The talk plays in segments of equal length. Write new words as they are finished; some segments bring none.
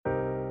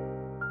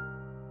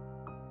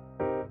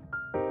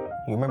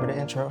You remember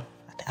the intro?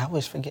 I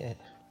always forget.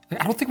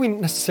 I don't think we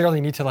necessarily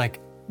need to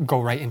like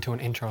go right into an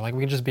intro. Like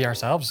we can just be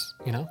ourselves,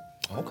 you know?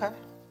 Okay.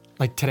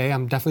 Like today,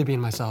 I'm definitely being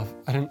myself.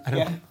 I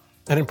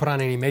didn't put on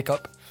any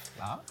makeup.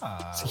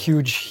 It's a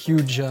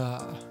huge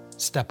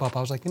step up. I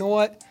was like, you know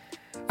what?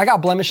 I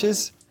got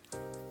blemishes.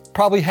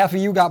 Probably half of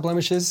you got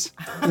blemishes,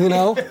 you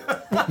know?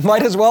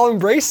 Might as well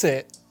embrace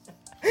it.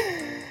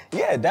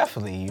 Yeah,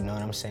 definitely. You know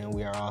what I'm saying?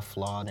 We are all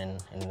flawed in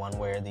one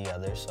way or the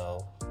other,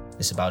 so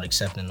it's about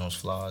accepting those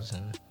flaws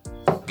and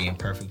being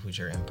perfect with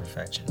your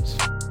imperfections.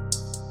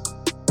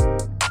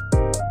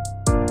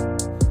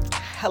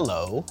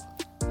 Hello.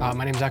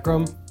 My name's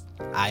Ekram.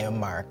 I am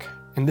Mark.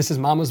 And this is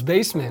Mama's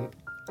Basement.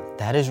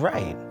 That is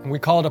right. And we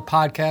call it a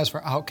podcast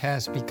for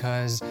outcasts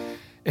because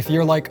if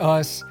you're like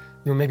us,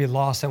 you were maybe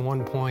lost at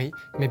one point,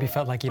 you maybe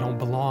felt like you don't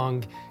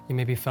belong, you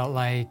maybe felt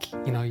like,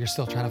 you know, you're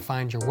still trying to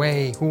find your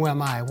way. Who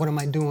am I? What am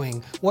I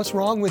doing? What's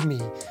wrong with me?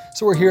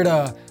 So we're here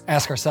to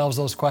ask ourselves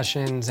those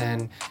questions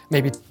and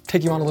maybe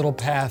take you on a little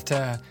path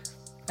to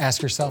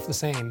ask yourself the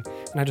same.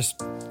 And I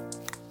just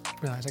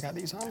realized I got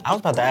these on. I was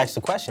about to ask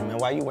the question, man.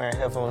 Why you wearing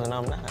headphones and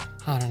I'm not?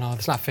 I don't know.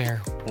 It's not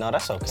fair. No,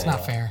 that's okay. It's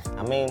not fair.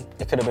 I mean,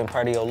 it could have been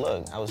part of your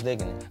look. I was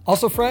digging it.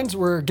 Also, friends,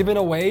 we're giving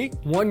away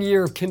 1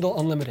 year of Kindle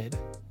Unlimited.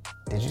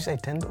 Did you say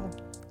Tyndall?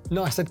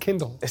 No, I said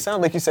Kindle. It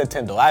sounded like you said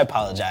Tyndall. I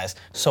apologize.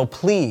 So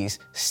please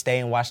stay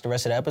and watch the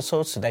rest of the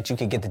episode so that you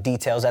can get the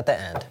details at the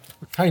end.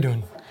 How you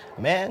doing?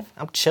 Man,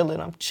 I'm chilling,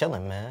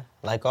 man.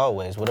 Like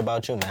always. What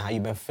about you, man? How you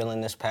been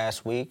feeling this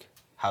past week?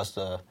 How's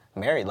the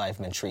married life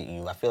been treating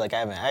you? I feel like I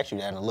haven't asked you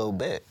that in a little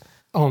bit.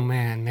 Oh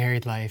man,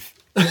 married life.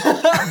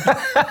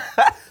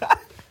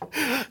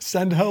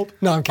 Send help?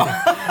 No, I'm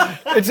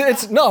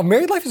kidding. No,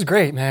 married life is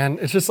great, man.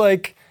 It's just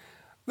like,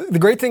 the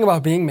great thing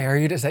about being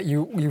married is that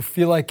you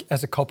feel like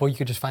as a couple, you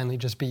could just finally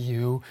just be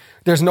you.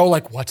 There's no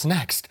like, what's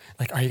next?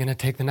 Like, are you gonna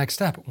take the next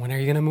step? When are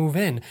you gonna move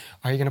in?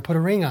 Are you gonna put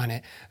a ring on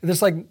it?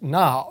 There's like,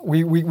 nah,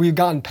 we've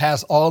gotten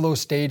past all those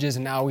stages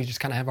and now we just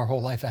kind of have our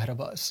whole life ahead of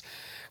us.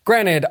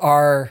 Granted,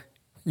 our,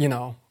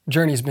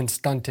 journey's been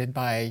stunted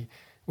by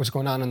what's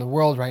going on in the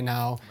world right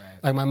now.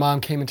 Right. Like my mom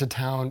came into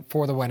town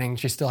for the wedding.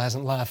 She still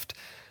hasn't left.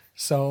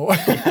 So,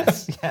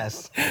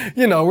 yes.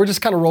 We're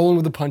just kind of rolling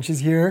with the punches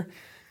here,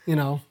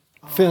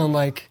 feeling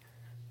like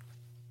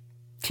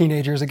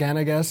teenagers again,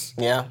 I guess.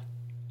 Yeah.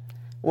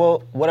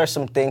 Well, what are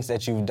some things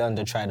that you've done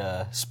to try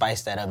to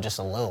spice that up just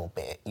a little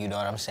bit? You know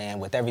what I'm saying?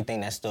 With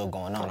everything that's still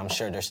going on, I'm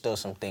sure there's still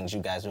some things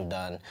you guys have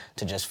done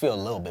to just feel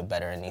a little bit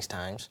better in these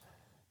times.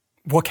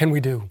 What can we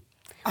do?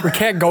 We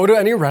can't go to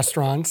any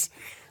restaurants.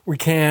 We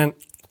can't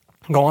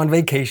go on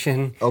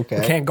vacation. Okay.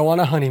 We can't go on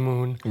a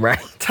honeymoon. Right.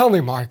 Tell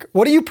me, Mark,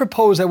 what do you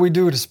propose that we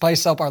do to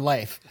spice up our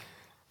life?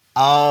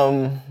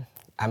 I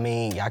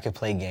mean, y'all could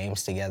play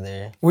games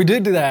together. We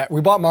did do that.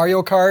 We bought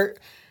Mario Kart,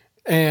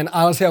 and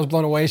honestly, I was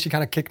blown away. She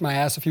kind of kicked my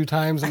ass a few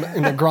times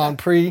in the Grand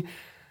Prix.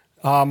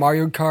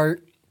 Mario Kart.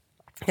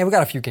 Yeah, we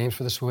got a few games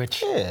for the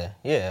Switch.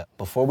 Yeah.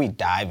 Before we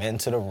dive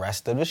into the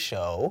rest of the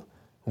show,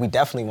 we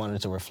definitely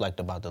wanted to reflect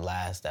about the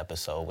last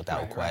episode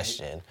without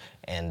question.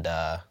 Right. And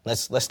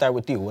let's start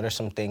with you. What are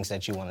some things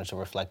that you wanted to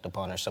reflect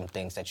upon or some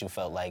things that you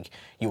felt like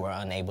you were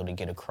unable to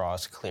get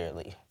across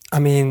clearly? I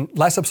mean,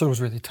 last episode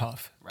was really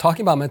tough. Right.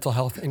 Talking about mental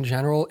health in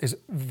general is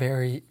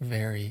very,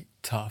 very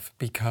tough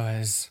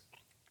because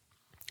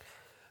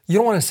you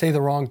don't want to say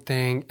the wrong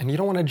thing and you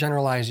don't want to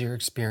generalize your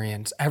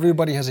experience.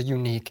 Everybody has a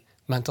unique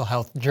mental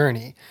health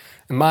journey.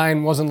 And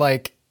mine wasn't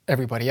like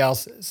everybody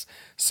else's.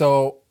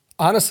 So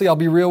honestly, I'll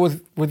be real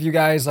with you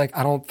guys. Like,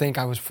 I don't think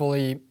I was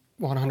fully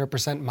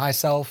 100%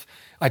 myself.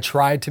 I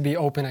tried to be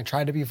open. I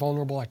tried to be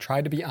vulnerable. I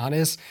tried to be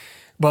honest.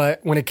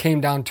 But when it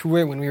came down to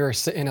it, when we were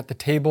sitting at the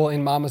table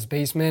in Mama's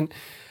basement,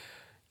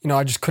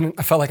 I just couldn't,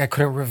 I felt like I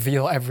couldn't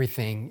reveal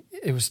everything.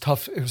 It was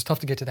tough. It was tough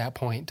to get to that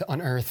point, to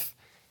unearth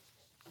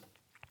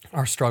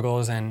our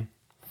struggles. And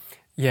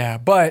yeah,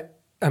 but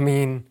I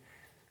mean,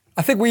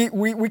 I think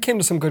we came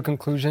to some good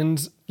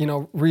conclusions,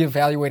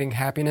 reevaluating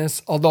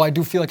happiness, although I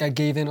do feel like I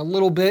gave in a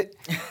little bit.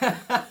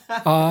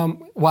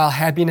 While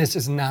happiness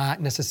is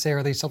not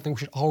necessarily something we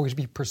should always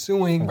be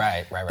pursuing,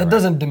 that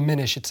doesn't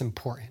diminish its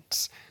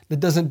importance. That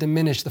doesn't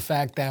diminish the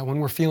fact that when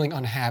we're feeling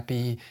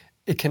unhappy,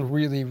 it can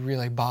really,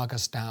 really bog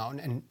us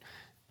down. And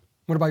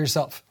what about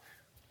yourself?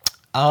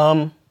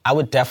 I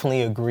would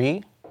definitely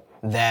agree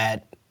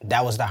that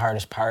was the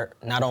hardest part,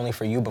 not only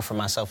for you, but for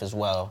myself as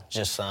well.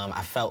 Just,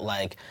 I felt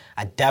like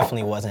I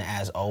definitely wasn't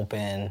as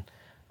open.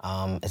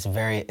 It's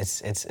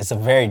a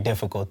very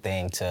difficult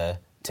thing to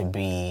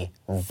be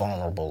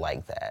vulnerable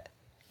like that,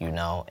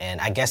 And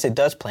I guess it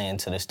does play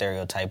into the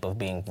stereotype of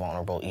being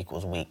vulnerable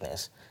equals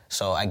weakness.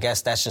 So I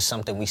guess that's just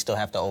something we still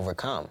have to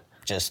overcome.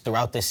 Just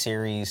throughout this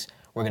series,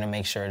 we're gonna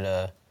make sure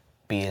to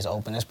be as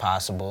open as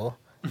possible,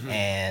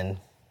 and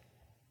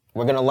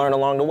we're gonna learn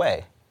along the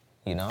way.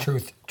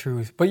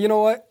 Truth. But you know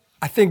what?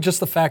 I think just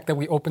the fact that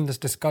we opened this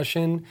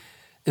discussion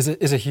is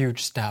a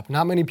huge step.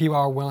 Not many people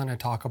are willing to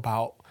talk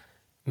about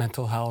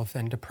mental health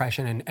and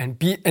depression and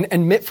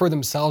admit for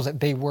themselves that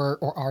they were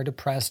or are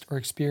depressed or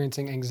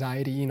experiencing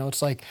anxiety. You know,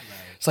 it's like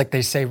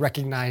they say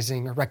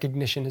recognizing or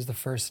recognition is the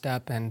first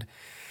step. And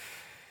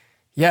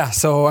yeah,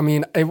 so I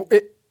mean,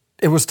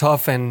 it was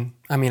tough, and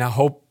I mean, I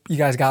hope you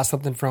guys got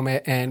something from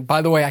it. And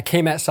by the way, I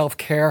came at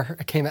self-care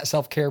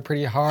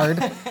pretty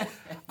hard.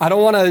 I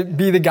don't want to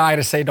be the guy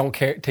to say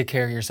take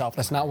care of yourself.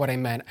 That's not what I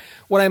meant.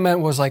 What I meant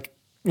was like,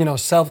 you know,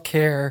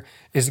 self-care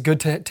is good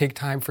to take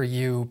time for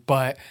you,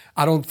 but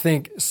I don't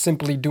think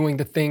simply doing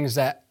the things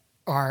that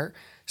are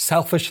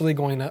selfishly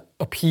going to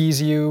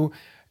appease you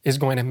is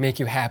going to make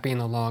you happy in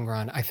the long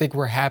run. I think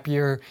we're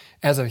happier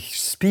as a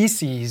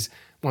species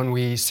when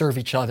we serve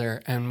each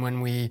other and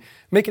when we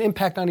make an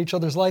impact on each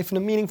other's life in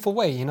a meaningful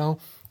way, you know?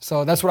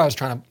 So that's what I was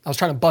trying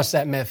to bust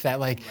that myth that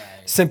like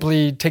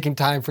simply taking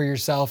time for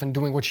yourself and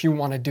doing what you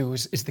want to do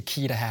is the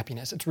key to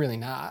happiness. It's really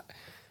not.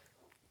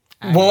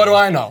 Well, what do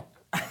I know?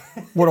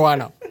 What do I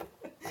know?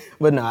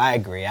 But no, I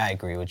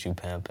agree with you,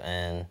 Pimp.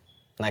 And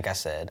like I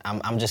said,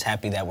 I'm just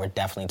happy that we're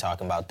definitely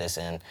talking about this.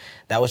 And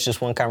that was just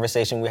one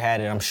conversation we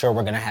had, and I'm sure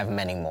we're going to have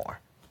many more.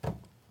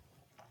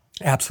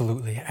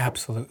 Absolutely.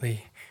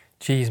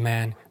 Jeez,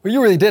 man. Well,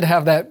 you really did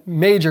have that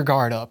major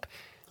guard up.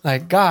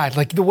 Like, God,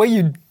 like the way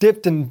you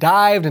dipped and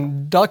dived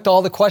and ducked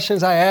all the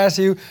questions I asked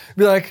you,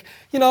 be like,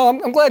 you know,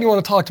 I'm glad you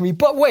want to talk to me,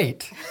 but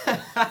wait.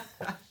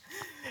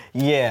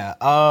 Yeah.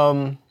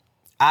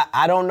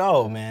 I don't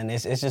know, man.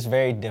 It's just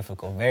very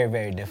difficult, very,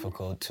 very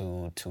difficult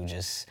to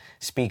just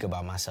speak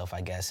about myself,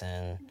 I guess.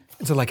 And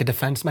is it like a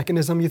defense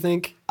mechanism, you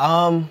think?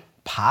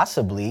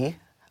 Possibly.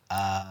 Or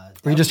are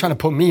you just trying to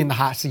put me in the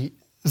hot seat?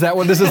 Is that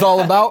what this is all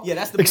about? Yeah,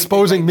 that's the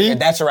exposing me?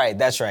 That's right.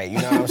 You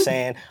know what I'm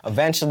saying?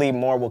 Eventually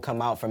more will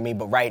come out from me,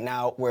 but right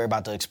now we're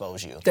about to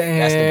expose you. Dang.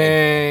 That's the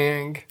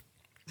big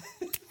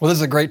thing. Well, this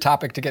is a great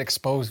topic to get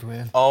exposed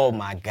with. Oh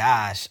my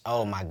gosh.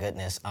 Oh my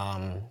goodness.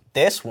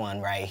 This one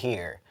right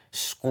here,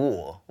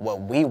 school, what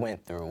we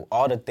went through,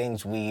 all the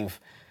things we've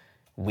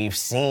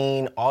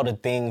seen, all the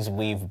things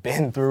we've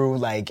been through,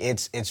 like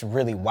it's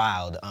really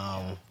wild.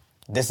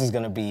 This is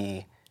gonna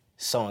be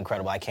so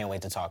incredible. I can't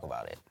wait to talk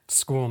about it.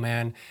 School,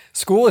 man.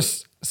 School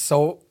is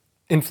so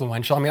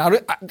influential. I mean,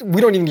 we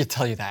don't even need to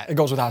tell you that. It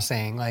goes without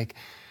saying. Like,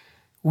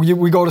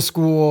 we go to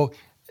school,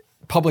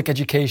 public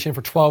education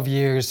for 12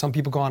 years. Some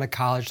people go on to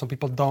college. Some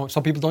people don't.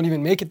 Some people don't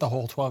even make it the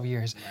whole 12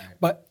 years. Right.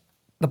 But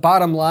the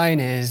bottom line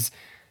is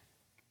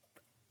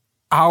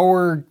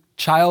our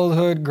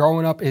childhood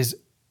growing up is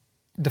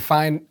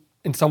defined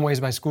in some ways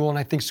by school. And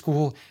I think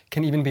school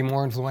can even be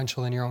more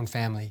influential in your own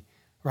family,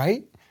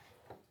 right?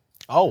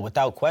 Oh,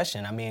 without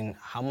question. I mean,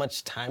 how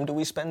much time do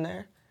we spend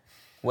there?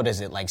 What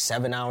is it, like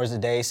 7 hours a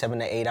day, 7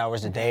 to 8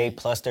 hours a day?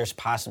 Plus there's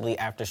possibly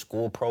after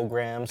school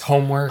programs.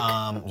 Homework.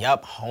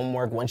 Yep,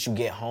 homework once you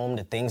get home,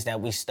 the things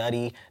that we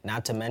study,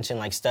 not to mention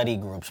like study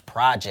groups,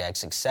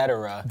 projects,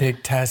 etc.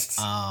 Big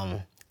tests.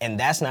 And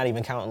that's not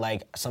even counting,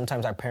 like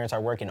sometimes our parents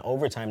are working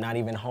overtime, not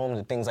even home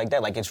and things like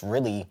that. Like it's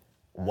really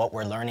what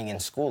we're learning in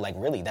school. Like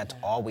really, that's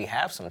all we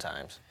have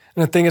sometimes.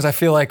 And the thing is, I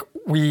feel like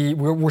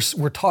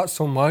we're taught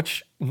so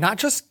much, not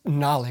just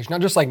knowledge, not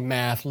just like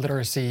math,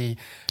 literacy,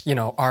 you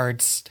know,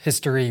 arts,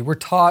 history. We're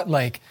taught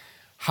like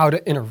how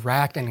to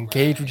interact and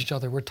engage with each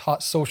other. We're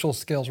taught social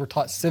skills. We're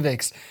taught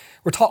civics.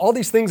 We're taught all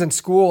these things in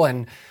school.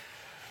 And,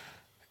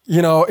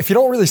 you know, if you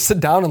don't really sit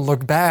down and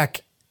look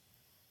back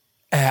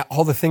at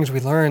all the things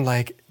we learned,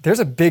 like there's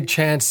a big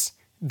chance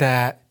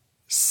that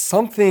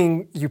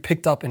something you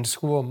picked up in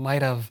school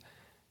might have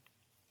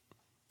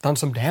done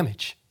some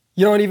damage.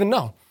 You don't even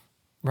know.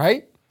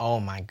 Right? Oh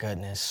my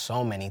goodness,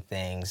 so many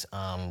things.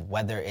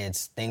 Whether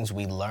it's things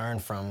we learn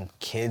from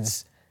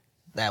kids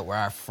that were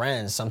our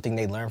friends, something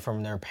they learned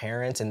from their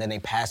parents, and then they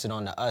pass it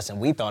on to us, and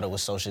we thought it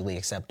was socially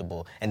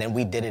acceptable, and then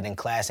we did it in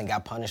class and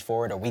got punished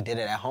for it, or we did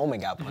it at home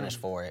and got punished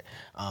for it.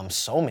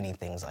 So many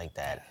things like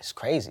that. It's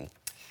crazy.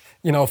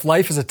 You know, if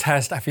life is a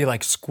test, I feel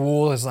like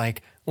school is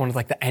like one of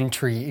like the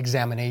entry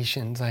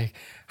examinations. Like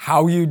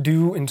how you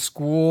do in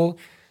school,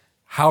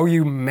 how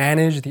you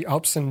manage the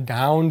ups and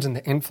downs and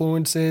the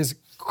influences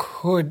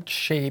does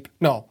shape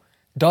you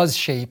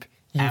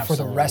Absolutely. For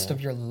the rest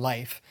of your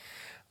life.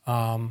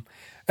 And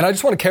I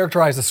just want to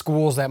characterize the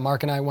schools that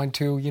Mark and I went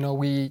to. You know,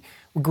 we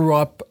grew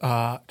up,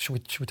 should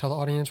we tell the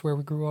audience where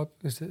we grew up?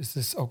 Is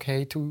this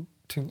okay to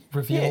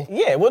reveal?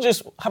 Yeah,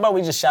 how about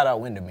we just shout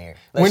out Windermere?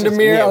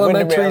 Windermere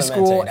Elementary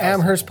School,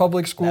 Amherst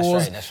Public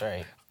Schools. That's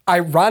right.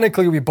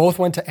 Ironically, we both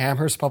went to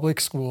Amherst Public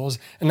Schools,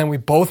 and then we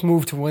both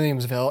moved to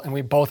Williamsville, and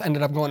we both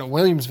ended up going to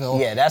Williamsville.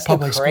 Yeah, that's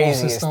public the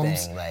craziest school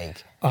systems. thing.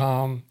 Like,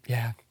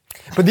 yeah.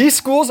 But these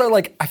schools are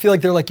like, I feel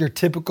like they're like your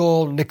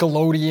typical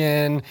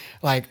Nickelodeon,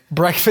 like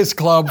Breakfast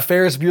Club,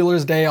 Ferris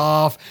Bueller's Day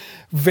Off,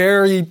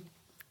 very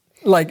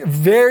like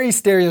very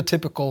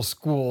stereotypical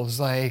schools.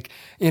 Like,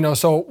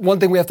 so one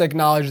thing we have to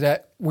acknowledge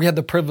that we had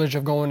the privilege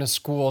of going to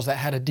schools that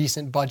had a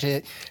decent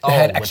budget, that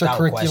had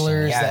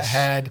extracurriculars, that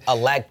had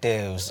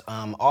electives,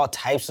 all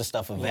types of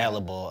stuff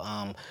available.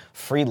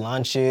 Free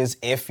lunches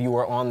if you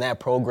were on that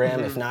program.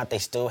 If not, they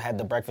still had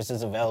the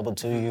breakfasts available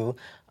to you.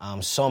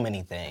 So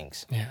many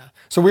things. Yeah.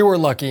 So we were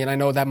lucky, and I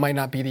know that might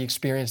not be the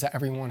experience that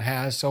everyone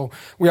has. So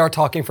we are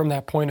talking from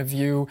that point of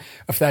view.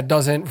 If that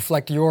doesn't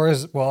reflect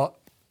yours, well,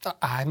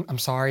 I'm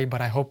sorry,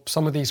 but I hope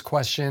some of these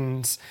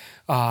questions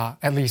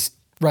at least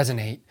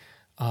resonate.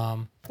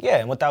 Yeah,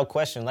 and without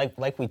question,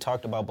 like we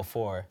talked about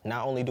before,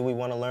 not only do we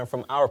want to learn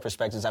from our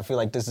perspectives, I feel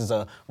like this is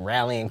a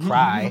rallying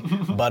cry,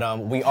 but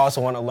we also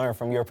want to learn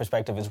from your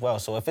perspective as well.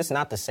 So if it's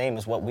not the same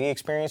as what we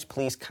experienced,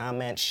 please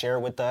comment, share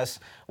with us.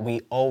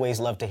 We always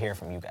love to hear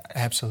from you guys.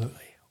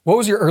 Absolutely. What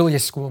was your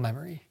earliest school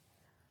memory?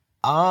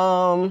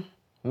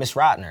 Miss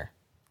Rotner.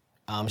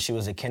 She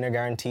was a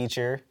kindergarten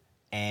teacher,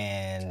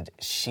 and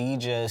she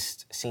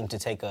just seemed to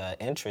take an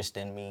interest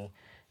in me.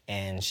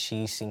 And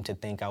she seemed to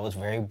think I was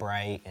very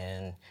bright,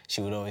 and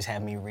she would always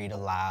have me read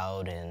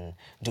aloud and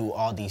do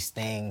all these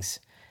things.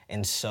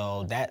 And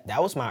so that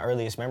was my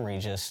earliest memory,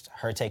 just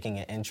her taking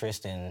an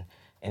interest in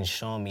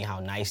showing me how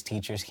nice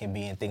teachers can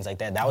be and things like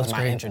that. That was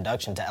my great.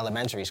 Introduction to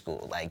elementary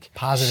school. Like,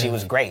 Positive. She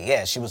was great.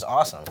 Yeah, she was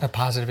awesome. A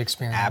positive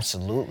experience.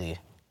 Absolutely.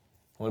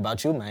 What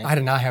about you, man? I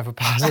did not have a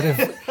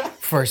positive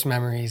first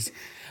memories.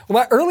 Well,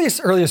 my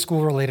earliest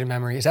school-related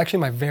memory is actually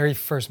my very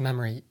first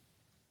memory,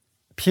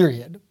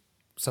 period.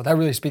 So that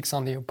really speaks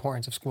on the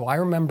importance of school. I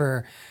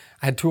remember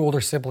I had two older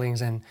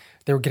siblings, and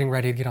they were getting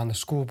ready to get on the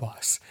school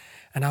bus.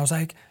 And I was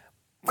like,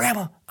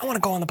 Grandma, I want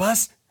to go on the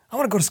bus. I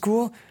want to go to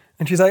school.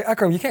 And she's like,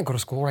 Akram, you can't go to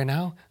school right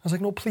now. I was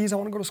like, no, please, I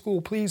want to go to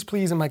school, please,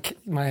 please. And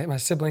my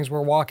siblings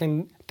were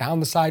walking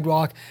down the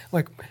sidewalk. I'm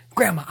like,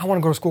 Grandma, I want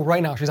to go to school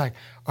right now. She's like,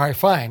 all right,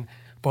 fine,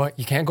 but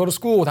you can't go to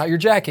school without your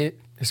jacket.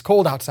 It's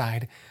cold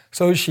outside.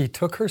 So she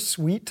took her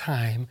sweet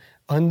time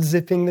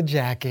unzipping the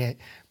jacket,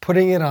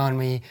 putting it on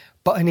me,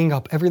 buttoning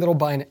up every little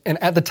button.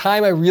 And at the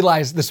time, I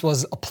realized this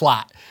was a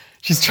plot.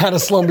 She's trying to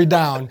slow me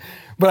down.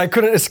 But I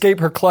couldn't escape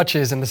her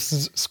clutches, and the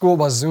school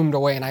bus zoomed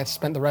away, and I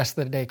spent the rest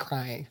of the day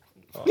crying.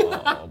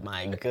 Oh,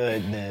 my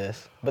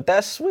goodness. But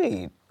that's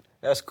sweet.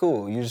 That's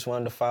cool. You just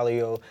wanted to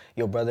follow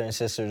your brother and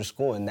sister to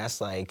school, and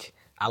that's like,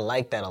 I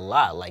like that a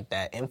lot, like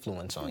that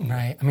influence on you.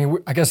 Right. I mean,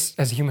 I guess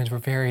as humans, we're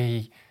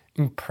very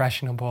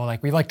impressionable.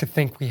 Like, we like to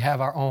think we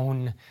have our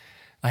own...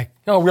 Like,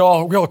 no, we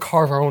all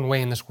carve our own way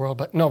in this world,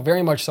 but no,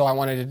 very much so I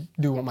wanted to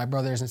do what my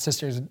brothers and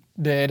sisters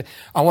did.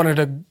 I wanted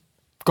to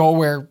go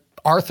where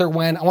Arthur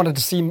went. I wanted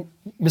to see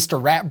Mr.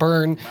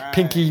 Ratburn,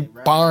 Pinky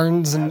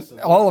Barnes, and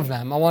all of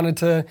them. I wanted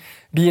to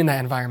be in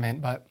that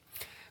environment. But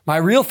my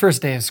real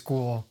first day of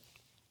school,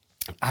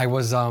 I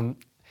was, the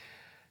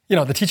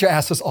teacher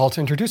asked us all to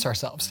introduce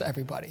ourselves to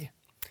everybody.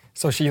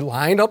 So she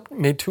lined up,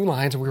 made two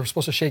lines, and we were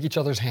supposed to shake each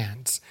other's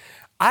hands.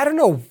 I don't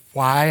know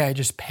why I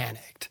just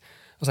panicked.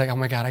 I was like, oh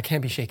my God, I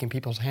can't be shaking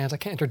people's hands. I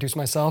can't introduce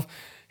myself.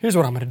 Here's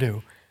what I'm going to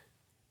do.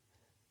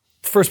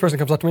 The first person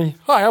comes up to me.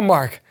 Hi, I'm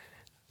Mark.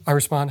 I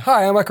respond,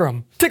 hi, I'm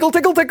Akram. Tickle,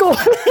 tickle, tickle.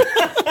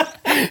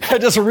 I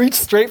just reached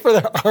straight for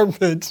their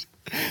armpits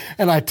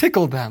and I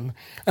tickled them.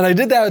 And I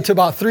did that to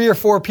about 3 or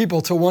 4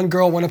 people till one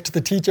girl went up to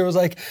the teacher and was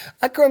like,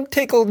 Akram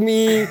tickled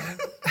me.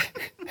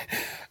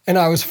 And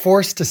I was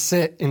forced to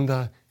sit in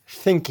the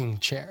thinking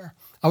chair.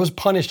 I was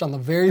punished on the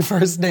very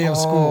first day of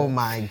school. Oh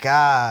my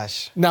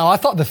gosh. Now, I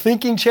thought the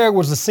thinking chair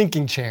was the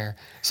sinking chair.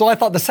 So I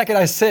thought the second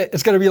I sit,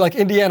 it's going to be like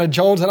Indiana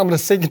Jones and I'm going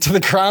to sink into the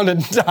ground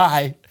and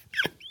die.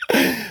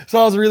 So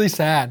I was really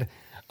sad.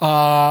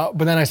 But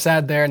then I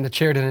sat there and the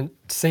chair didn't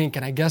sink.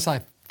 And I guess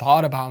I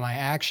thought about my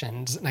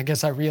actions. And I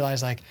guess I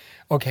realized like,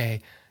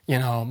 okay,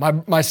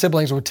 my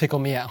siblings would tickle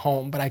me at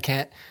home, but I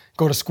can't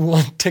go to school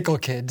and tickle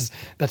kids.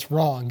 That's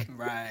wrong.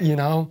 Right.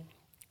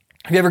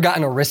 Have you ever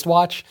gotten a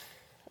wristwatch?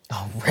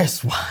 A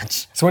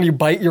wristwatch. So when you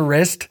bite your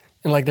wrist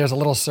and like there's a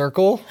little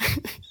circle.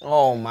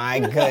 Oh my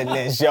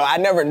goodness, yo! I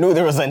never knew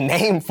there was a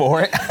name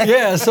for it.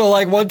 Yeah, so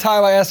like one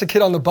time I asked a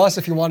kid on the bus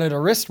if he wanted a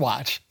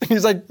wristwatch.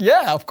 He's like,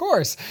 yeah, of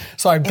course.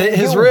 So I bit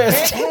his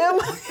wrist. Bit him?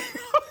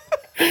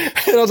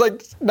 And I was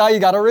like, now you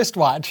got a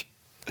wristwatch.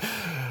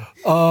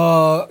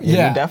 Yeah.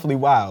 You're definitely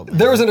wild.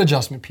 There was an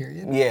adjustment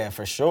period. Yeah,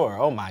 for sure.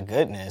 Oh my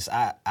goodness.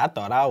 I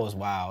thought I was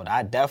wild.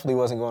 I definitely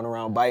wasn't going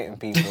around biting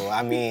people.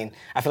 I mean,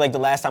 I feel like the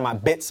last time I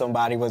bit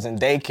somebody was in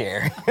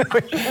daycare.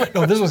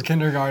 No, this was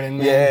kindergarten,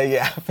 man.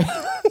 Yeah.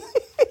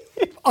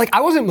 Like,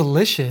 I wasn't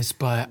malicious,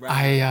 but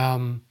right.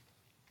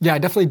 I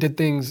definitely did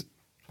things.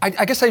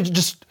 I guess I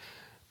just,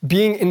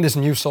 being in this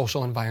new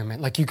social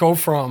environment, like you go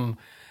from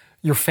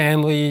your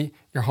family,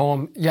 your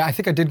home. Yeah, I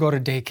think I did go to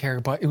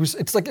daycare, but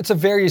it's a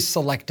very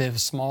selective,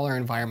 smaller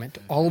environment.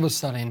 All of a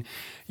sudden,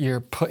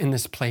 you're put in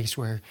this place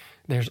where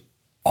there's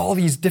all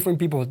these different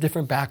people with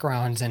different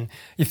backgrounds, and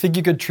you think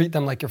you could treat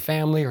them like your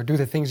family or do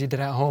the things you did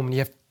at home, and you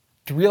have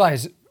to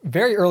realize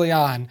very early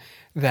on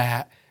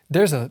that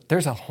there's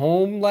a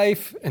home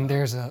life and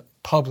there's a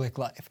public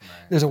life.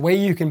 Right. There's a way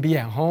you can be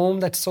at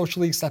home that's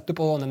socially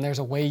acceptable, and then there's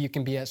a way you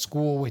can be at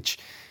school, which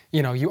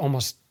you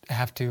almost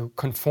have to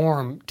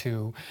conform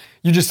to.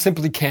 You just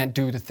simply can't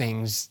do the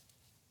things.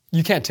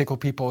 You can't tickle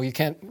people. You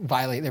can't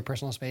violate their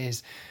personal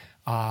space.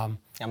 I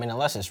mean,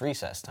 unless it's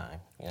recess time.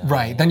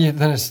 Right. Then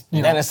it's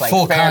then it's like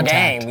full fair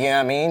contact. game. You know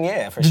what I mean?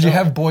 Yeah, for Did sure. you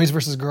have boys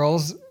versus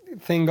girls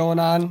thing going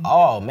on?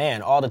 Oh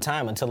man, all the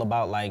time until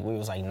about we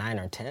was like 9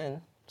 or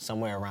 10,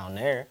 somewhere around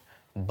there.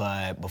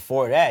 But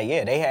before that,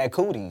 yeah, they had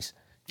cooties.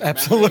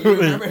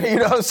 Absolutely. You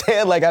know what I'm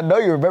saying? Like, I know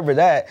you remember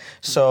that.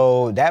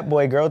 So that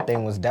boy-girl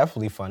thing was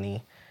definitely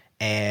funny.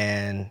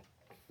 And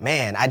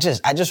man, I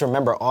just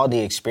remember all the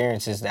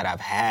experiences that I've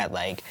had,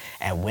 like,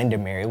 at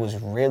Windermere. It was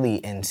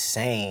really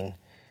insane,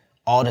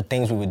 all the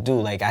things we would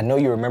do. Like, I know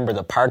you remember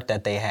the park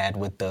that they had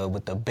with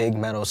the big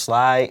metal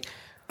slide.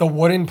 The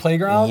wooden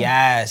playground?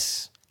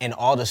 Yes. And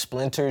all the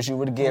splinters you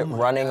would get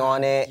running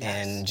on it,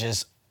 and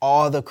just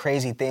all the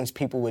crazy things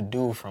people would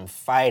do, from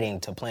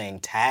fighting to playing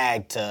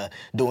tag to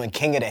doing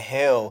King of the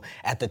Hill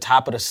at the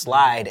top of the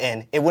slide.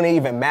 And it wouldn't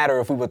even matter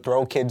if we would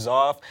throw kids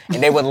off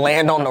and they would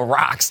land on the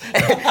rocks.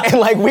 And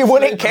like, we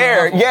wouldn't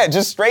care. Yeah,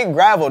 just straight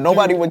gravel.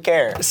 Nobody would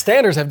care.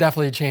 Standards have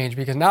definitely changed,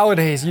 because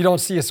nowadays you don't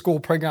see a school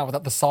playground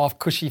without the soft,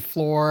 cushy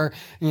floor.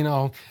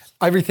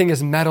 Everything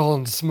is metal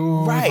and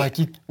smooth. Right. Like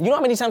you know how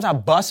many times I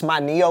bust my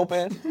knee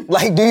open?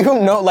 Like, do you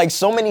know? Like,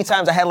 so many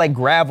times I had like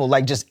gravel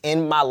like just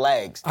in my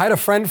legs. I had a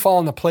friend fall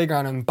on the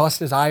playground and bust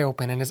his eye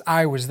open, and his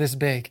eye was this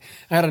big.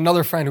 I had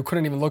another friend who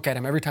couldn't even look at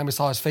him. Every time he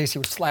saw his face, he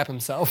would slap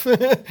himself.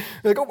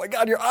 Like, oh my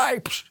God, your eye.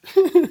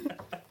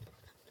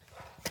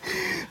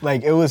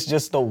 Like, it was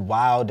just the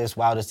wildest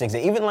things.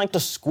 And even like the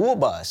school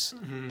bus.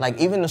 Like,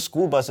 even the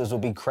school buses would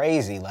be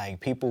crazy.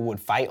 Like, people would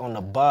fight on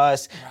the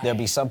bus. Right. There'd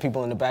be some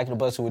people in the back of the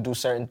bus who would do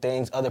certain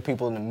things. Other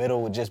people in the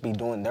middle would just be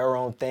doing their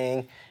own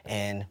thing.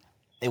 And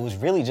it was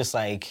really just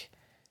like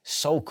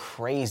so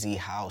crazy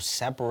how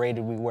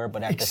separated we were,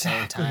 but at the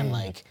same time,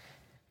 like,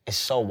 it's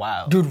so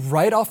wild. Dude,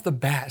 right off the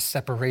bat,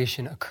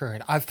 separation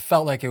occurred. I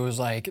felt like it was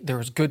like there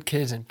was good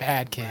kids and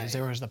bad kids. Right.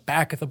 There was the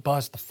back of the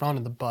bus, the front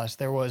of the bus.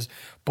 There was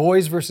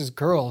boys versus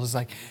girls.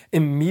 Like,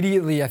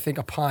 immediately, I think,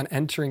 upon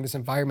entering this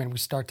environment, we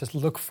start to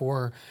look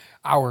for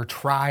our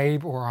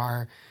tribe or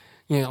our,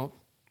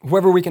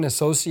 whoever we can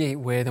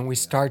associate with, and we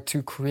start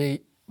to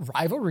create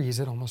rivalries,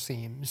 it almost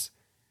seems.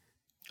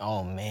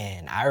 Oh,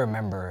 man. I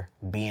remember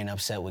being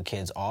upset with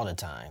kids all the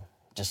time.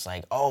 Just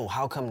like, oh,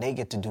 how come they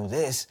get to do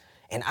this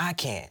and I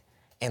can't?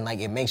 And like,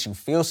 it makes you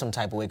feel some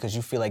type of way, because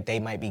you feel like they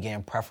might be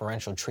getting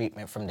preferential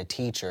treatment from the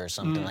teacher or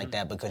something like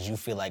that, because you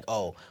feel like,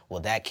 oh,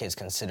 well, that kid's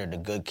considered a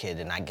good kid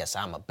and I guess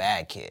I'm a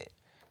bad kid,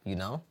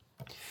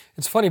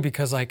 It's funny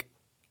because, like,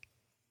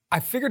 I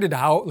figured it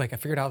out. Like,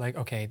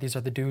 okay, these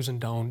are the do's and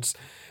don'ts.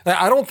 Like,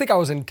 I don't think I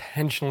was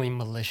intentionally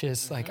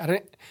malicious. Like, I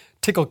didn't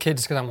tickle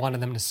kids because I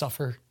wanted them to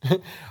suffer.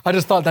 I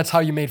just thought that's how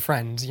you made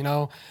friends, And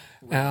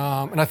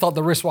I thought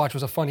the wristwatch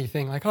was a funny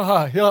thing. Like,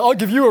 yeah, I'll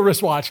give you a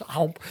wristwatch.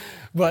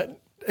 But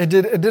it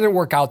didn't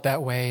work out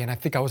that way, and I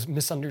think I was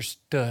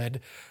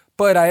misunderstood.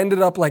 But I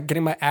ended up like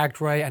getting my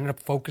act right. I ended up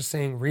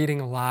focusing,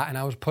 reading a lot, and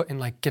I was put in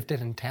like gifted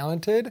and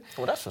talented.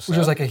 Well, that's what's which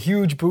was like a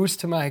huge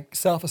boost to my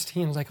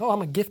self-esteem. I was like, oh,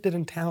 I'm a gifted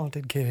and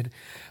talented kid.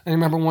 I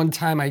remember one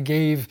time I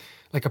gave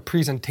like a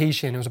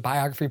presentation. It was a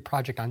biography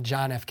project on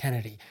John F.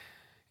 Kennedy.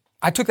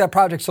 I took that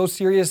project so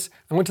serious.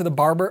 I went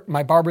to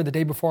my barber the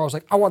day before. I was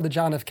like, I want the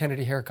John F.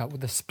 Kennedy haircut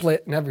with the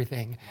split and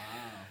everything.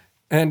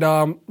 Wow.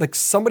 And like,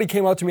 somebody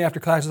came up to me after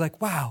class and was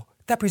like, wow,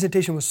 that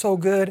presentation was so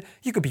good.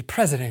 You could be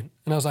president.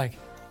 And I was like,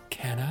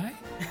 can I?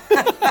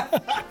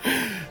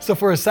 So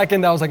for a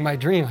second, that was like my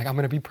dream. Like, I'm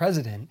going to be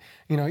president.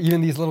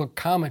 Even these little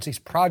comments, these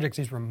projects,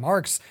 these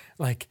remarks,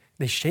 like,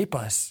 they shape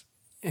us.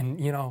 And,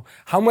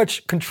 how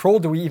much control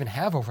do we even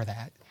have over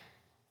that?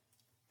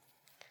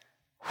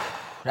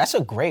 That's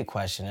a great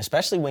question,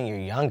 especially when you're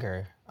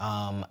younger.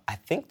 I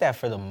think that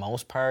for the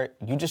most part,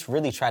 you just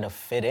really try to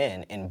fit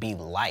in and be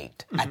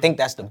liked. Mm-hmm. I think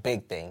that's the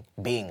big thing,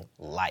 being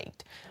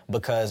liked.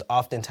 Because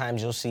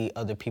oftentimes you'll see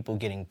other people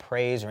getting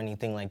praise or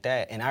anything like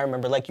that. And I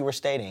remember, like you were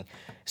stating,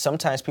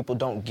 sometimes people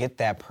don't get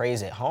that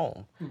praise at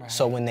home. Right.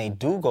 So when they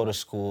do go to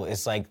school,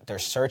 it's like they're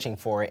searching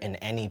for it in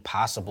any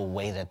possible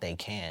way that they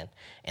can.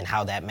 And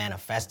how that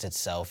manifests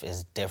itself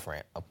is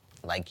different,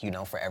 like,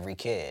 for every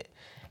kid.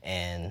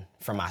 And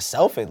for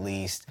myself, at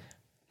least,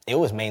 it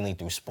was mainly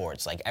through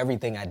sports. Like,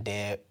 everything I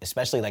did,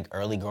 especially like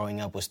early growing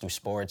up, was through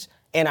sports.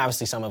 And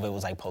obviously some of it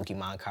was like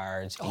Pokemon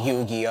cards,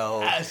 Yu-Gi-Oh,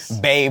 yes.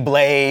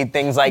 Beyblade,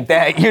 things like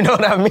that. You know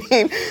what I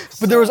mean?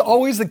 But there was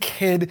always the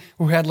kid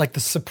who had like the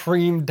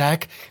supreme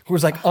deck, who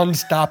was like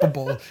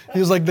unstoppable. He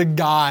was like the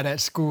god at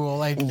school.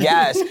 Like,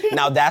 yes.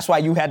 Now that's why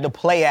you had to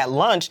play at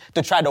lunch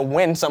to try to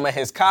win some of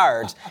his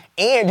cards.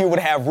 And you would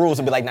have rules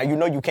and be like, now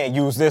you can't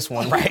use this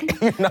one, right?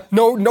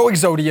 No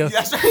Exodia.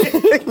 Yes,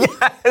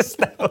 yes,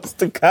 that was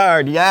the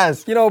card,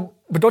 yes.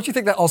 But don't you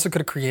think that also could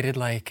have created,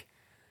 like,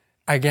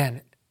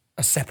 again,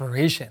 a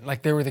separation?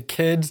 Like, there were the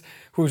kids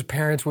whose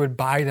parents would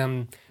buy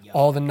them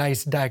all the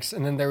nice decks,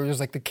 and then there was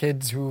like the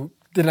kids who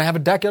didn't have a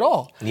deck at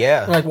all.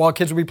 Yeah. And, like, while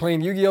kids would be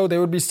playing Yu-Gi-Oh, they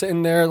would be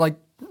sitting there like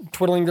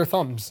twiddling their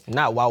thumbs.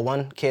 Not while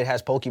one kid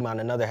has Pokemon,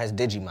 another has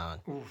Digimon.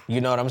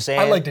 You know what I'm saying?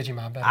 I like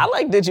Digimon better. I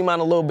like Digimon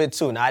a little bit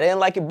too. Now, I didn't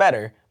like it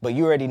better, but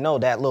you already know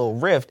that little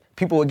rift,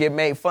 people would get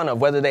made fun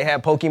of whether they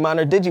had Pokemon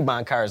or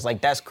Digimon cards.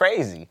 Like, that's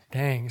crazy.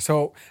 Dang.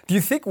 So do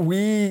you think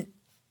we,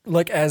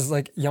 like as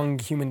like young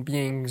human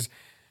beings,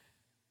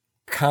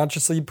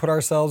 consciously put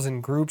ourselves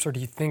in groups, or do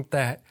you think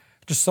that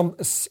just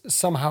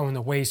somehow in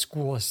the way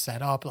school is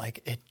set up,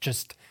 like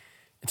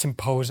it's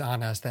imposed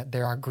on us that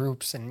there are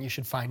groups and you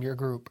should find your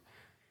group?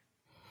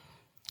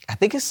 I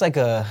think it's like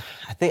I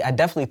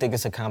definitely think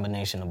it's a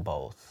combination of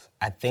both.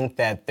 I think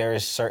that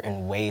there's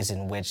certain ways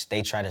in which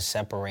they try to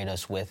separate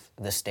us with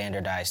the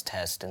standardized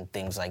test and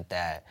things like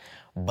that.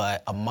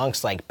 But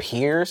amongst like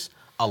peers,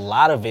 a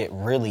lot of it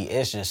really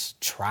is just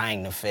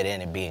trying to fit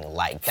in and being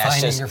liked. That's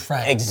Finding just your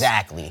friends.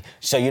 Exactly.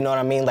 So you know what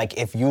I mean? Like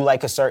if you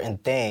like a certain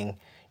thing,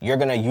 you're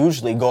gonna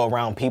usually go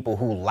around people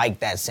who like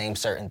that same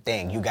certain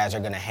thing. You guys are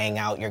gonna hang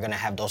out, you're gonna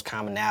have those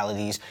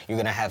commonalities, you're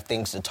gonna have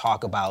things to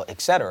talk about,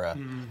 etc.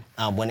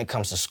 When it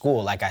comes to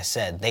school, like I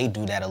said, they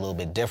do that a little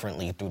bit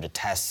differently through the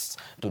tests,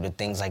 through the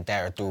things like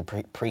that, or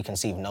through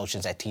preconceived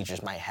notions that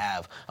teachers might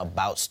have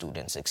about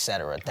students,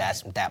 etc.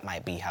 That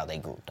might be how they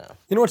group them.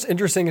 You know what's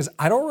interesting is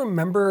I don't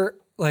remember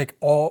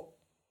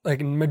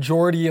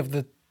majority of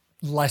the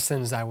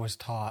lessons I was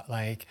taught,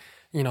 like,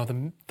 you know,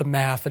 the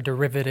math, the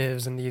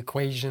derivatives and the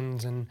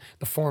equations and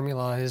the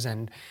formulas,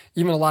 and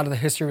even a lot of the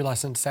history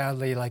lessons,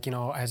 sadly, like, you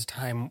know, as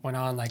time went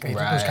on, like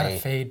those kind of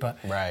fade. But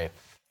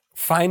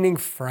finding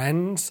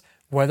friends,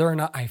 whether or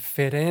not I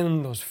fit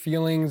in, those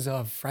feelings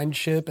of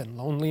friendship and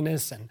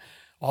loneliness and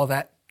all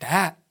that,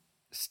 that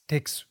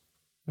sticks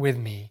with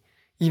me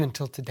even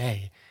till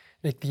today.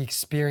 Like the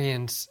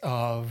experience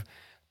of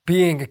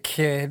being a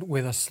kid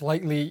with a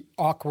slightly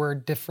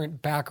awkward,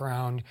 different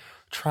background,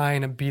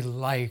 trying to be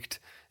liked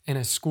in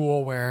a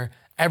school where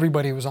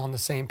everybody was on the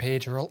same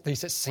page, or at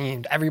least it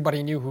seemed.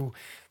 Everybody knew who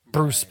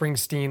Bruce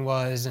Springsteen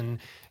was and,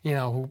 you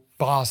know, who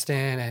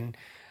Boston. And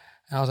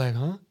I was like,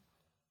 huh?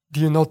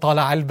 Do you know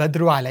Tala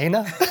al-Badru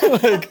alayna?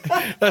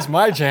 Like, that's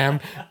my jam,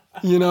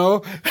 you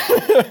know?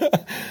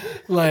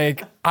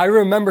 Like, I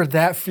remember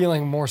that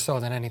feeling more so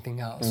than anything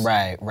else.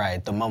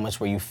 Right. The moments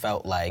where you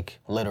felt like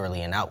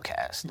literally an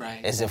outcast.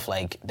 Right. As if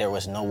like there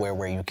was nowhere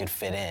where you could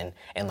fit in.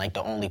 And like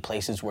the only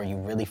places where you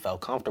really felt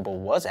comfortable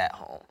was at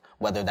home.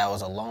 Whether that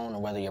was alone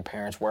or whether your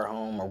parents were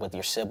home or with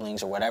your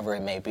siblings or whatever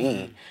it may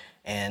be.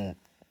 And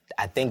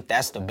I think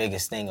that's the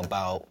biggest thing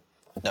about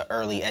the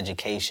early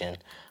education.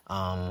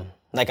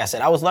 Like I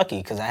said, I was lucky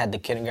because I had the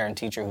kindergarten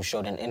teacher who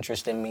showed an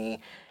interest in me,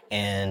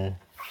 and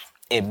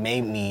it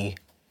made me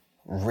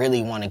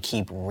really want to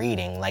keep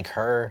reading. Like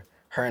her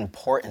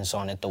importance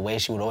on it, the way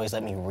she would always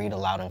let me read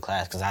aloud in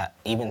class, because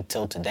even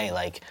till today,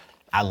 like,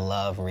 I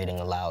love reading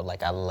aloud.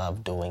 Like, I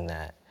love doing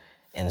that.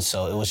 And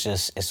so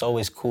it's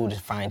always cool to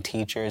find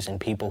teachers and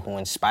people who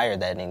inspire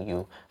that in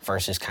you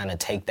versus kind of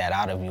take that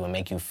out of you and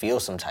make you feel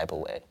some type of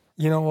way.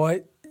 You know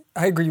what?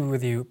 I agree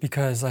with you,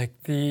 because like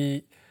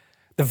the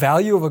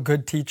value of a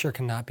good teacher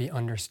cannot be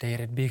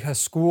understated, because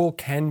school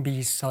can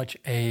be such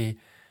a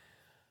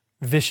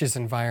vicious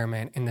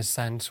environment in the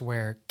sense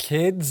where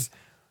kids,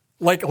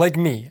 like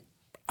me,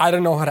 I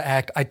don't know how to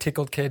act. I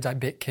tickled kids, I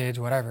bit kids,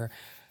 whatever.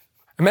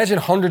 Imagine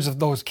hundreds of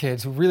those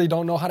kids who really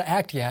don't know how to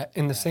act yet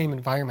in the same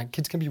environment.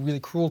 Kids can be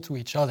really cruel to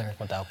each other.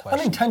 Without question.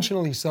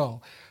 Unintentionally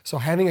so. So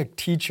having a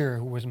teacher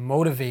who was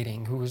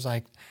motivating, who was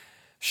like,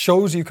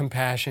 shows you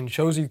compassion,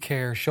 shows you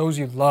care, shows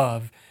you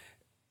love,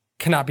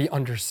 cannot be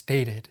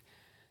understated.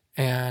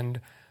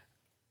 And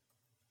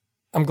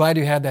I'm glad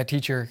you had that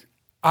teacher.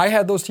 I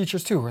had those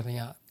teachers too early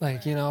on,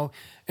 like, you know,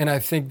 and I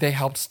think they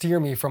helped steer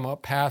me from a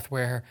path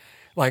where,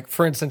 like,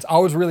 for instance, I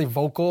was really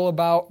vocal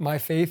about my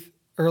faith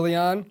early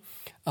on.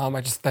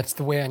 That's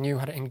the way I knew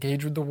how to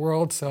engage with the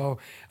world. So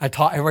I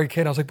taught every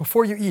kid, I was like,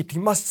 before you eat,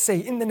 you must say,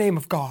 in the name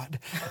of God.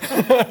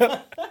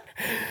 And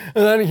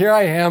then here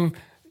I am,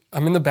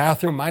 I'm in the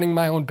bathroom, minding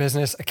my own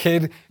business. A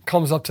kid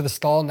comes up to the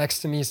stall next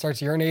to me,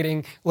 starts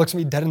urinating, looks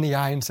me dead in the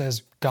eye and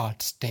says,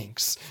 God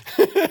stinks.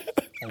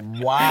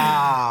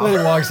 Wow. Then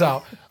he walks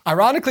out.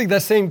 Ironically,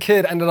 that same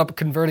kid ended up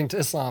converting to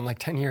Islam like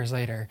 10 years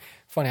later.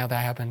 Funny how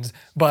that happens.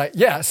 But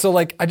yeah, so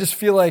like I just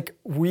feel like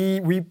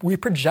we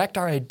project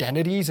our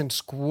identities in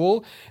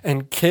school,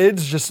 and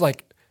kids just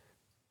like,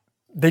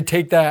 they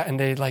take that and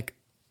they like,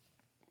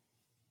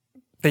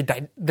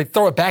 they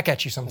throw it back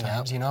at you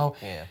sometimes, you know?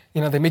 Yeah.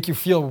 You know, they make you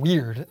feel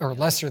weird or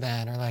lesser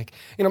than, or like,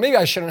 you know, maybe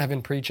I shouldn't have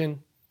been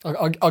preaching.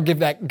 I'll give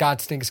that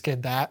God stinks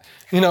kid that,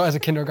 you know, as a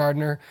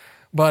kindergartner.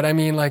 But I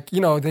mean, like, you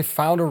know, they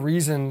found a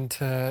reason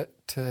to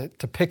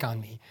pick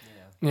on me,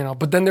 you know?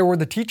 But then there were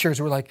the teachers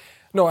who were like,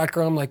 no,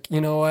 Ekram, like, you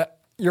know what?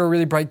 You're a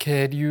really bright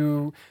kid.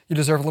 You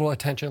deserve a little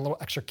attention, a little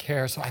extra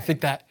care. So I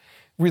think that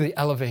really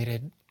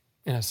elevated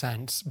in a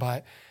sense.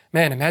 But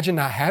man, imagine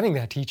not having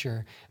that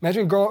teacher.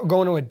 Imagine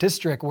going to a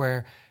district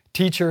where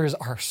teachers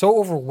are so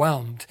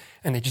overwhelmed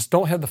and they just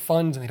don't have the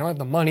funds and they don't have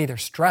the money. They're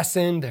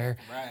stressing.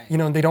 You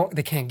know,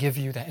 they can't give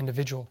you that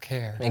individual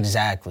care.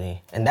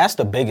 Exactly. And that's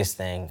the biggest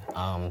thing,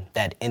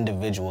 that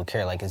individual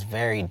care. Like, it's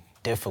very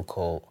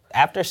difficult.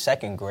 After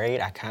second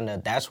grade,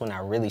 that's when I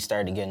really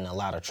started getting a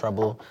lot of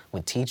trouble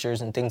with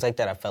teachers and things like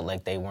that. I felt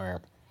like they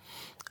weren't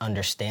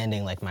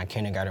understanding like my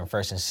kindergarten,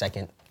 first and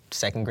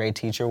second grade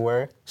teacher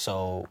were.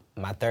 So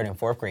my third and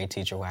fourth grade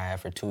teacher, who I had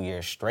for 2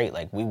 years straight,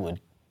 like we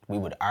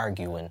would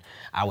argue, and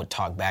I would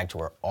talk back to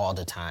her all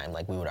the time.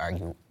 Like we would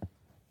argue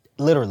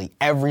literally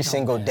every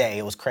single day.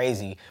 It was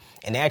crazy.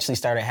 And they actually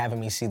started having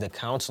me see the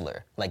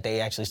counselor. Like they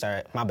actually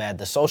started,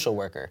 the social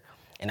worker.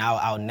 And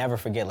I'll never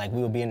forget, like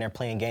we would be in there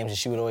playing games and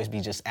she would always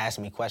be just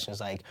asking me questions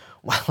like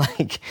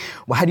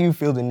why do you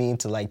feel the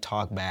need to like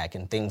talk back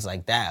and things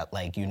like that?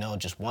 Like, you know,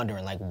 just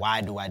wondering like, why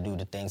do I do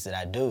the things that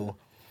I do?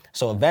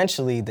 So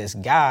eventually this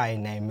guy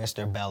named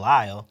Mr.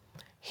 Belle-Isle,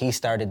 he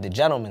started the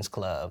Gentlemen's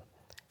Club.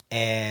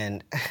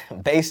 And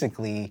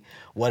basically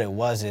what it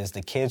was is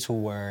the kids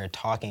who were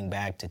talking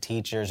back to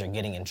teachers or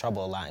getting in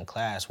trouble a lot in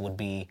class would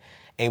be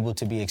able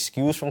to be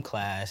excused from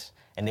class,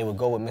 and they would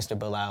go with Mr.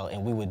 Belle-Isle,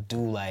 and we would do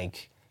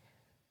like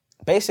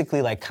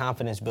basically like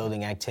confidence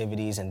building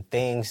activities and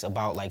things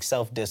about like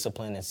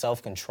self-discipline and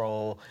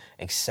self-control,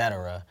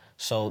 etc.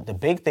 So the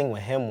big thing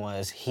with him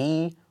was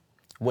he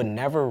would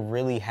never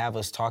really have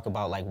us talk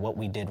about like what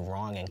we did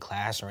wrong in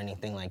class or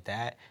anything like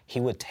that. He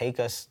would take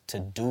us to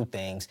do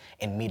things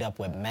and meet up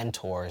with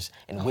mentors,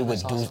 and we would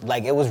do awesome.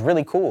 Like it was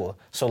really cool.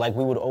 So like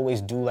we would always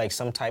do like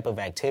some type of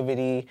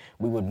activity.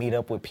 We would meet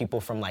up with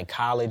people from like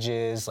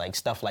colleges, like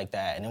stuff like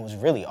that, and it was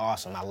really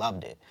awesome. I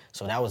loved it.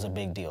 So that was a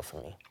big deal for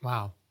me.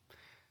 Wow.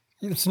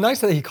 It's nice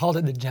that he called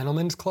it the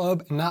Gentlemen's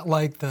Club and not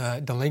like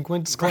the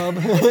Delinquents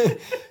Club.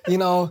 You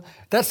know,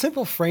 that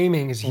simple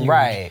framing is huge.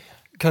 Right.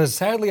 Because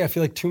sadly, I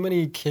feel like too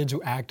many kids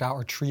who act out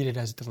are treated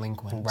as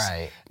delinquents.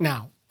 Right.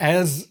 Now,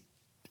 as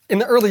in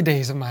the early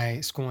days of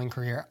my schooling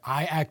career,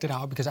 I acted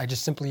out because I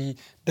just simply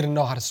didn't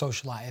know how to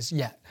socialize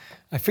yet.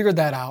 I figured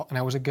that out and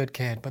I was a good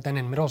kid. But then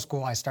in middle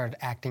school, I started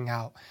acting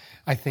out,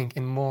 I think,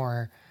 in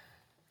more,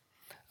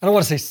 I don't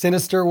want to say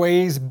sinister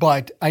ways,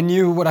 but I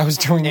knew what I was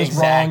doing was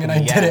wrong and I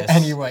did it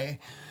anyway,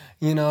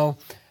 you know?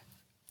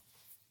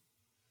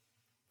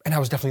 And I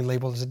was definitely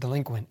labeled as a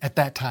delinquent at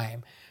that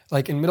time.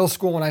 Like in middle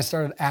school when I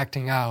started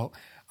acting out,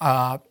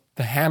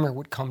 the hammer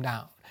would come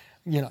down,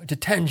 you know,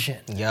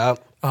 detention.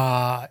 Yep.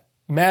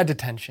 Mad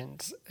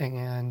detentions.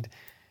 And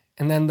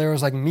then there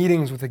was like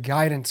meetings with the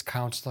guidance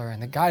counselor,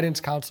 and the guidance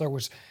counselor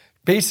was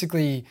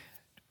basically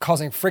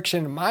causing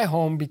friction in my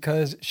home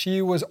because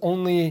she was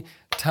only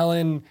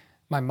telling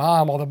my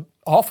mom all the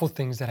awful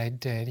things that I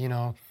did, you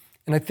know.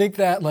 And I think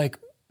that like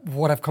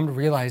what I've come to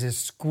realize is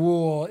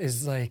school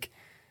is like,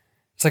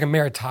 it's like a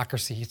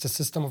meritocracy. It's a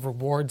system of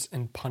rewards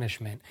and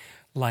punishment.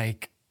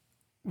 Like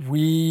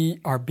we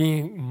are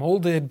being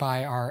molded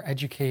by our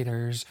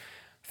educators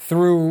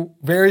through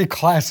very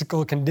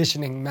classical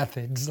conditioning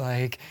methods,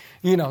 like,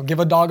 you know, give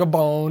a dog a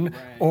bone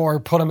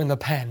or put them in the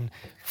pen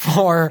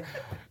for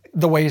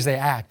the ways they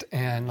act.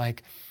 And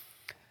like,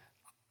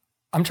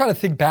 I'm trying to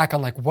think back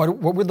on like, what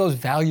were those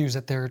values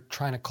that they're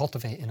trying to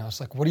cultivate in us?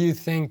 Like, what do you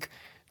think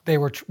they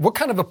were, what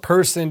kind of a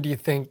person do you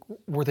think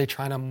were they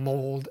trying to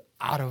mold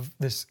out of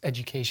this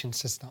education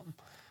system?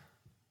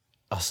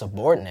 A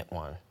subordinate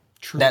one.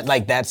 True.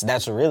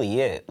 That's really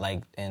it.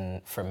 Like,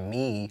 and for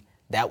me,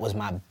 that was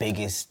my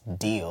biggest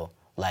deal.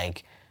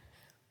 Like,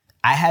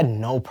 I had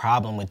no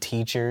problem with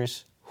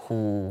teachers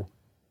who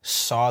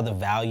saw the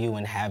value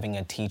in having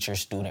a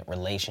teacher-student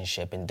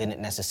relationship and didn't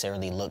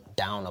necessarily look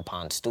down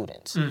upon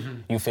students.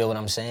 Mm-hmm. You feel what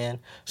I'm saying?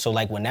 So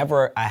like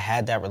whenever I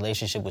had that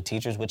relationship with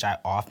teachers, which I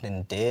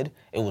often did,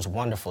 it was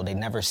wonderful. They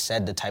never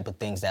said the type of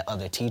things that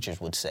other teachers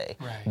would say.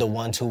 Right. The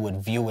ones who would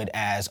view it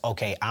as,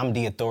 okay, I'm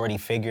the authority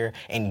figure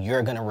and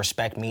you're gonna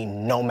respect me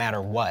no matter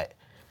what.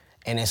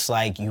 And it's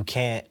like you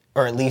can't,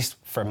 or at least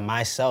for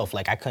myself,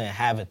 like I couldn't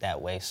have it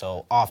that way.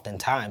 So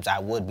oftentimes I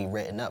would be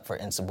written up for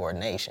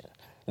insubordination.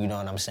 You know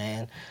what I'm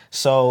saying?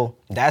 So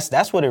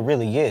that's what it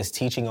really is,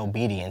 teaching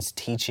obedience,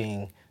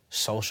 teaching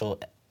social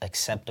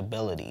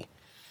acceptability.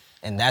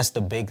 And that's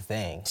the big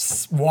thing.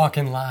 Walk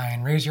in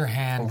line, raise your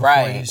hand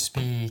before you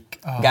speak.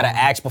 Gotta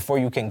ask before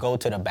you can go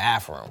to the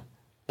bathroom.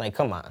 Like,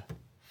 come on.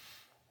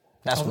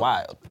 That's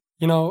wild.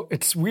 You know,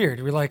 it's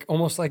weird. We're like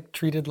almost like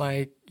treated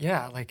like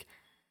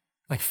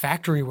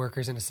factory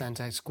workers in a sense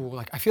at school.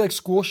 Like I feel like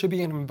school should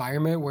be an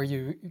environment where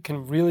you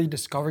can really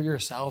discover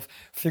yourself,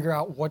 figure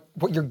out what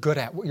you're good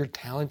at, what your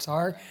talents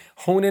are,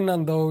 hone in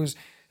on those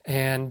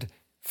and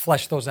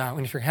flesh those out.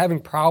 And if you're having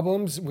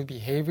problems with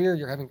behavior,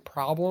 you're having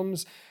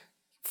problems,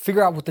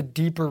 figure out what the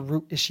deeper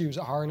root issues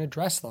are and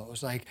address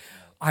those. Like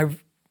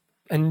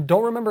and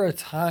don't remember a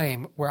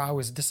time where I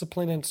was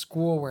disciplined in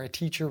school where a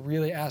teacher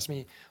really asked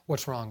me,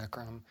 "What's wrong,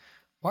 Akram?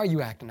 Why are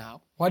you acting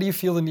out? Why do you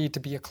feel the need to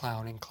be a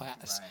clown in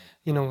class?" Right.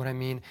 You know what I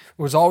mean?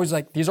 It was always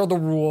like, these are the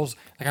rules.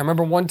 Like I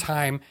remember one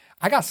time,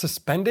 I got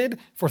suspended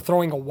for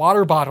throwing a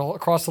water bottle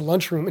across the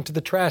lunchroom into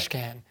the trash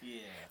can.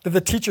 Yeah. Did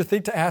the teacher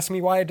think to ask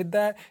me why I did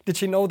that? Did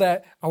she know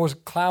that I was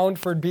clowned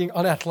for being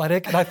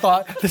unathletic? And I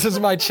thought, this is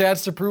my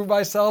chance to prove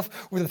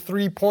myself with a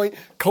 3-point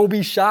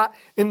Kobe shot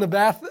in the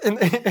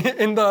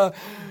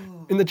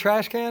in the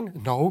trash can?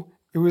 No,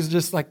 it was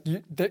just like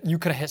you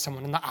could have hit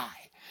someone in the eye.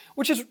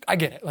 which is, I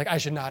get it. Like, I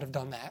should not have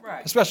done that,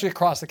 Right. especially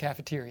across the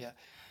cafeteria.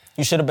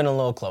 You should have been a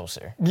little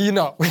closer. You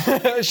know,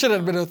 it should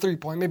have been a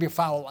 3-point, maybe a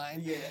foul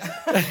line.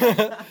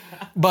 Yeah.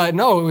 But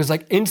no, it was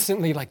like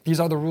instantly like, these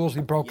are the rules,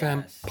 we broke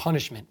them.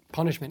 Punishment.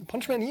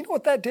 And you know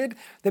what that did?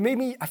 That made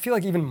me, I feel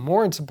like, even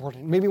more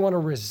insubordinate. It made me want to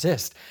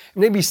resist. It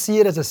made me see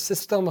it as a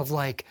system of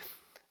like,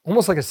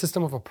 almost like a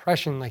system of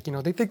oppression. Like, you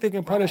know, they think they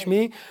can punish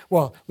me.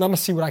 Well, let me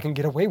see what I can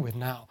get away with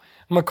now.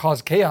 I'm gonna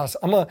cause chaos.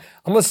 I'm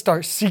gonna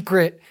start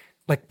secret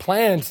like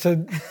plans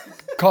to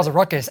cause a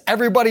ruckus.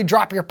 Everybody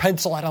drop your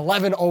pencil at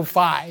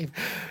 11:05.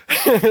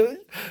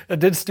 I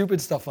did stupid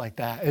stuff like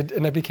that,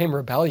 and I became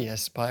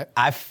rebellious. But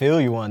I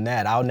feel you on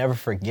that. I'll never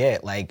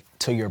forget, like,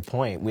 to your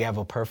point, we have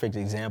a perfect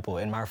example.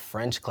 In my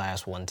French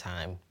class one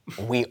time,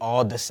 we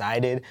all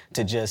decided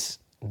to just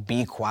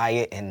be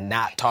quiet and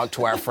not talk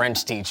to our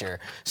French teacher.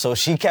 So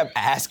she kept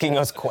asking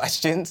us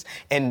questions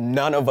and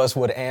none of us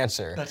would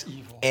answer. That's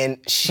evil. And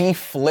she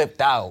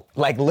flipped out.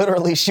 Like,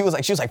 literally, she was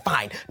like,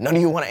 fine, none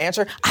of you want to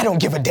answer? I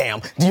don't give a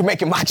damn. You're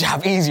making my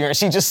job easier. And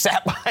she just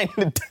sat behind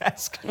the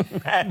desk.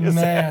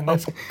 Man,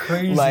 that's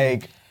crazy.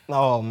 Like,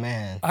 oh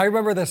man. I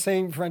remember the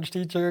same French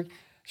teacher,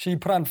 she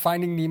put on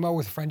Finding Nemo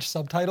with French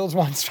subtitles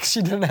once because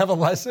she didn't have a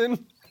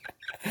lesson.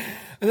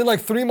 And then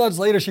like 3 months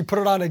later, she put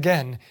it on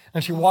again.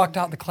 And she walked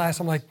out the class.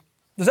 I'm like,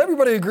 does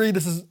everybody agree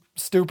this is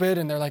stupid?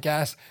 And they're like,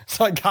 yes.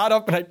 So I got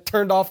up and I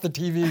turned off the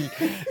TV.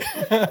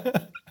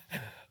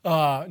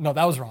 No,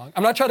 that was wrong.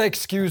 I'm not trying to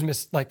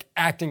excuse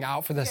acting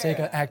out for the sake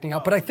of acting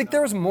out. But I think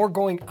there was more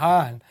going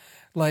on.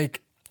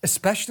 Like,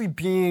 especially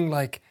being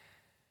like,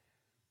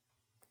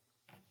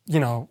 you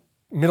know,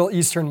 Middle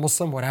Eastern,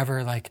 Muslim,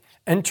 whatever, like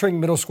entering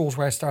middle schools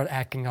where I started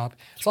acting up.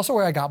 It's also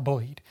where I got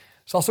bullied.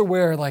 It's also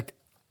where like,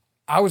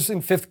 I was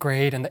in 5th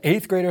grade and the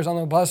 8th graders on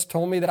the bus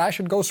told me that I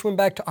should go swim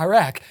back to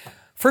Iraq.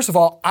 First of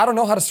all, I don't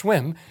know how to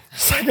swim.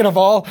 Second of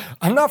all,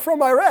 I'm not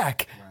from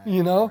Iraq,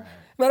 you know? Right.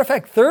 Matter of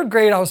fact, 3rd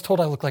grade, I was told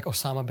I looked like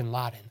Osama bin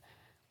Laden.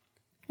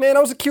 Man,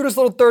 I was the cutest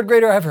little 3rd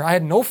grader ever. I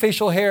had no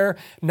facial hair,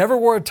 never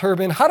wore a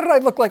turban. How did I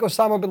look like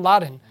Osama bin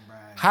Laden? Right.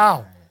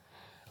 How? Right.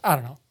 I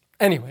don't know.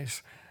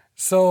 Anyways,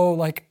 so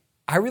like,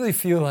 I really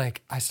feel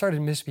like I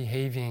started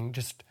misbehaving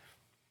just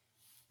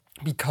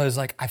because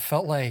like I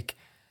felt like,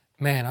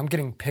 man, I'm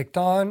getting picked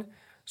on,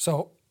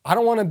 so I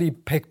don't want to be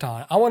picked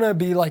on. I want to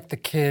be like the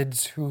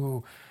kids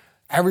who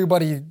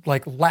everybody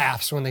like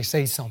laughs when they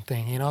say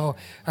something, you know?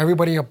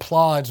 Everybody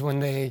applauds when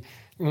they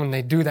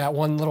do that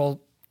one little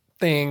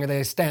thing, or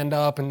they stand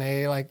up and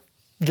they like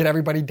get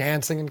everybody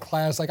dancing in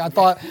class. Like I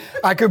thought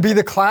I could be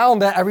the clown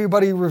that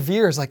everybody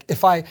reveres. Like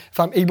if I'm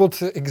able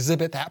to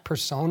exhibit that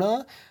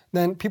persona,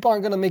 then people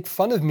aren't going to make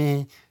fun of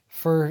me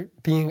for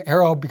being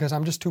Arab because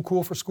I'm just too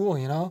cool for school,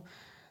 you know?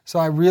 So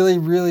I really,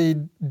 really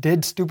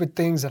did stupid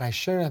things that I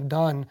shouldn't have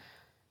done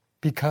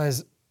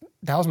because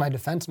that was my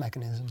defense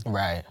mechanism.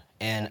 Right.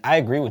 And I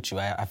agree with you.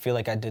 I feel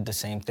like I did the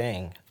same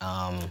thing.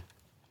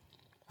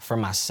 For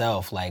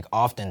myself, like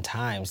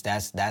oftentimes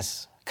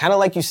that's kind of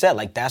like you said,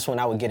 like that's when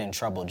I would get in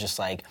trouble. Just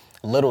like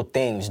little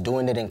things,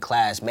 doing it in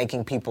class,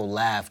 making people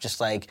laugh. Just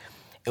like,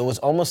 it was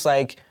almost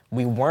like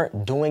we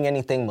weren't doing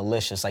anything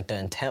malicious. Like the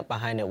intent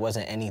behind it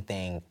wasn't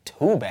anything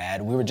too bad.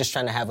 We were just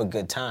trying to have a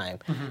good time.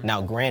 Mm-hmm. Now,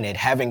 granted,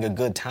 having a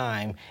good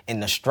time in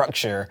the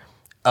structure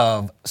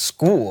of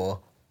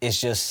school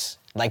is just,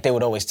 like they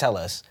would always tell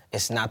us,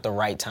 it's not the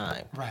right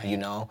time, right. You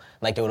know?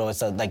 Like they would always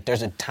say, like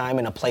there's a time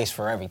and a place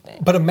for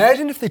everything. But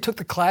imagine if they took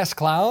the class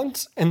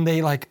clowns and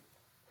they like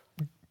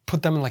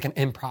put them in like an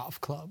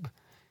improv club.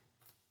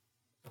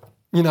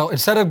 You know,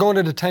 instead of going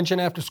to detention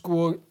after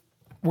school,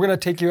 we're going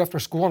to take you after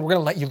school and we're going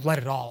to let you let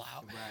it all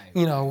out. Right.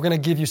 You know, we're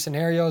going to give you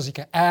scenarios. You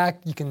can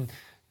act. You can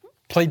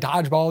play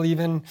dodgeball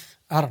even.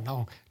 I don't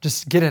know.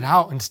 Just get it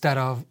out instead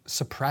of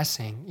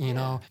suppressing, you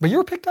know. But you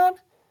were picked on?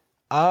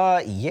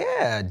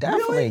 Yeah,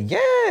 definitely. Really?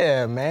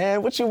 Yeah,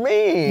 man. What you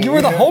mean? You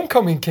were the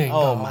homecoming king,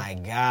 Oh, my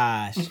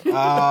gosh.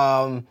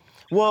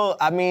 Well,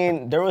 I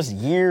mean, there was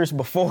years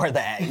before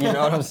that. You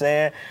know what I'm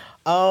saying?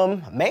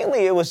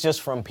 Mainly it was just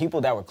from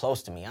people that were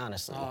close to me,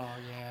 honestly. Oh,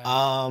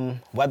 yeah.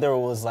 Whether it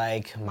was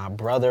like my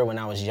brother when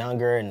I was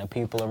younger and the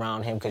people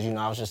around him, because, you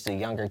know, I was just a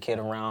younger kid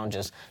around,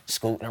 just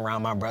scooting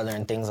around my brother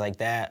and things like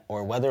that.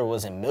 Or whether it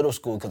was in middle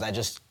school, because I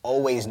just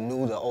always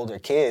knew the older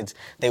kids,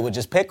 they would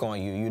just pick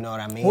on you, you know what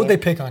I mean? What would they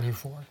pick on you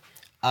for?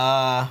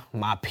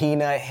 My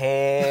peanut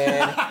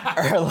head,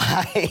 or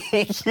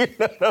like, you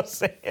know what I'm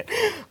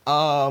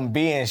saying?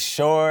 Being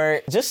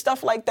short, just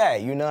stuff like that,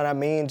 you know what I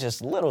mean?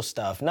 Just little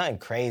stuff, nothing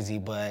crazy,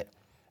 but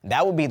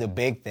that would be the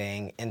big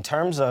thing. In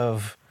terms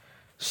of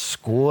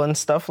school and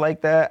stuff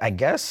like that, I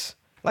guess,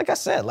 like I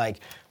said, like,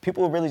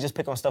 people would really just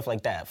pick on stuff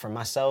like that. For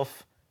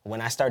myself,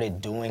 when I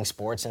started doing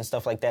sports and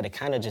stuff like that, it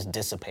kind of just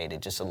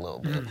dissipated just a little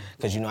bit.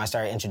 Because, you know, I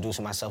started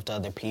introducing myself to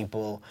other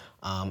people.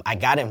 I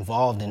got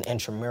involved in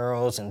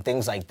intramurals and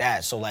things like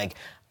that. So, like,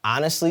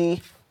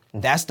 honestly,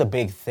 that's the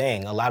big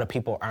thing. A lot of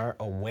people aren't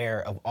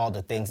aware of all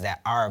the things that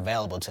are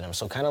available to them.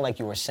 So kind of like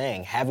you were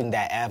saying, having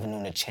that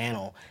avenue to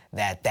channel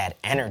that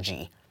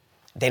energy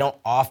they don't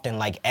often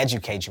like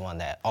educate you on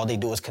that. All they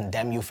do is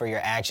condemn you for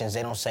your actions.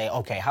 They don't say,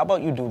 okay, how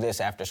about you do this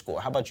after school?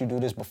 How about you do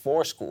this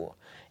before school?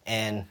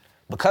 And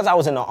because I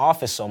was in the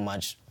office so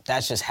much,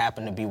 that just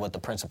happened to be what the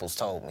principals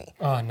told me.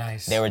 Oh,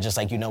 nice. They were just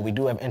like, we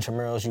do have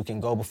intramurals. You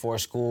can go before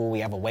school. We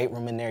have a weight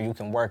room in there. You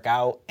can work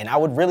out. And I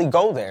would really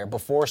go there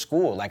before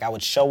school. Like, I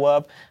would show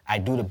up.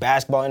 I'd do the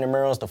basketball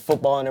intramurals, the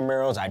football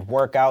intramurals. I'd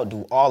work out,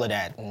 do all of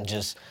that, and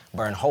just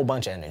burn a whole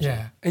bunch of energy.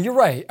 Yeah, and you're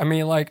right. I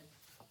mean, like,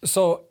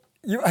 so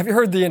have you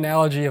heard the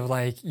analogy of,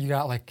 like, you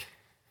got, like,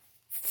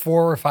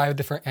 4 or 5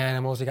 different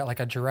animals. You got, like,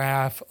 a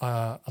giraffe,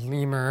 a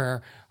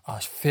lemur, a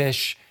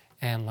fish,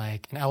 and,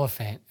 like, an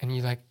elephant. And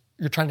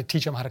you're trying to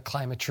teach them how to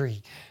climb a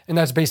tree. And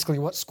that's basically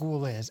what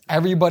school is.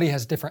 Everybody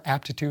has different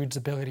aptitudes,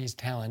 abilities,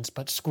 talents,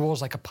 but school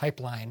is like a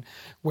pipeline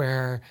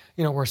where,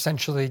 we're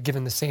essentially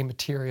given the same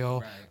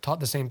material, taught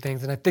the same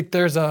things. And I think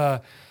there's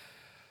a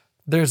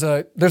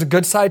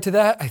good side to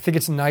that. I think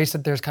it's nice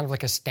that there's kind of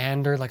like a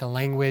standard, like a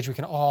language we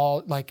can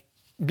all like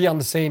be on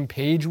the same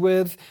page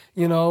with,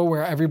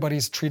 where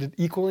everybody's treated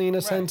equally in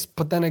a sense.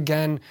 But then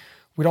again,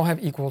 we don't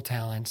have equal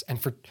talents. And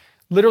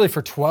literally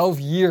for 12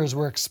 years,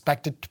 we're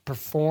expected to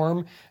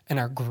perform and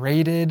are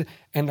graded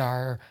and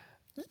are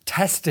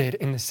tested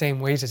in the same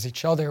ways as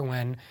each other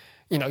when,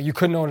 you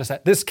could notice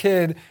that this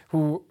kid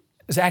who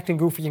is acting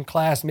goofy in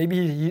class,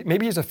 maybe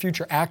he's a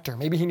future actor.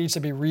 Maybe he needs to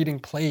be reading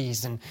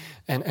plays and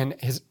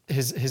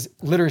his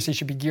literacy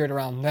should be geared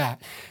around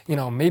that.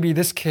 Maybe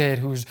this kid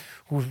who's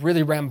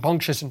really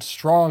rambunctious and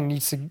strong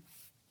needs to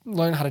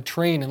learn how to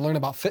train and learn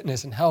about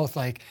fitness and health.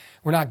 Like,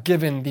 we're not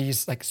given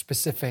these like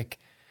specific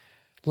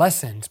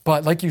lessons.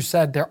 But like you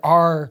said, there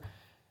are,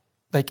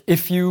 like,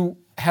 if you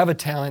have a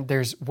talent,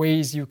 there's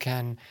ways you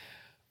can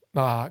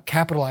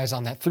capitalize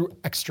on that through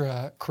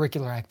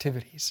extracurricular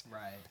activities.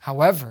 Right.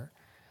 However,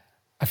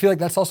 I feel like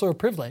that's also a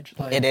privilege.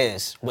 Like, it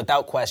is,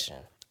 without question.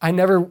 I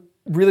never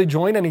really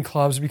joined any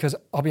clubs because,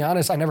 I'll be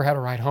honest, I never had a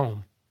ride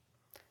home.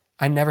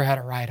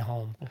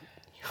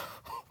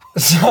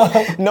 So,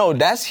 no,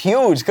 that's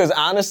huge because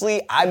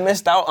honestly, I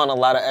missed out on a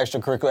lot of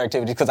extracurricular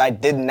activities because I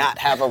did not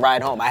have a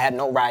ride home. I had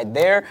no ride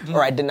there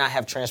or I did not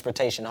have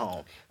transportation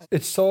home.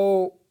 It's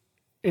so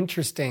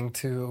interesting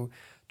to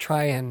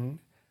try and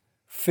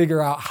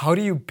figure out how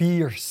do you be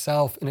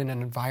yourself in an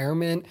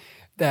environment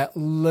that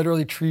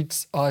literally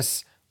treats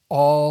us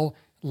all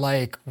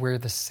like we're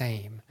the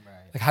same. Right.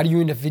 Like, how do you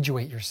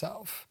individuate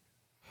yourself?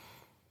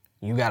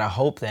 You gotta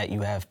hope that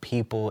you have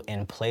people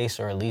in place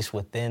or at least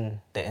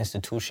within the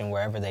institution,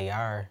 wherever they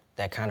are,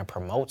 that kind of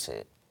promotes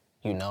it,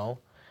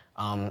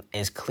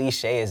 As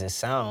cliche as it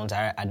sounds,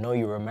 I know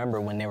you remember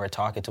when they were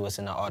talking to us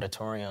in the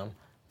auditorium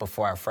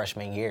before our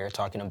freshman year,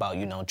 talking about,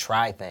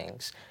 try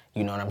things.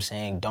 You know what I'm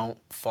saying? Don't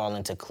fall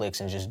into cliques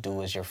and just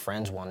do as your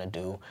friends want to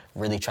do.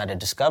 Really try to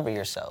discover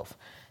yourself.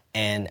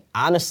 And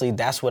honestly,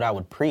 that's what I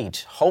would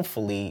preach.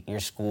 Hopefully,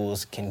 your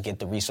schools can get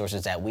the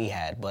resources that we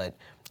had, but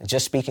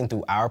just speaking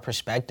through our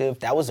perspective,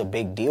 that was a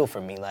big deal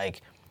for me.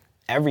 Like,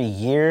 every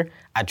year,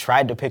 I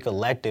tried to pick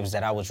electives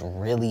that I was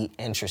really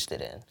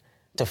interested in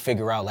to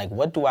figure out, like,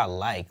 what do I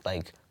like?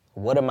 Like,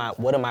 what am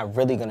I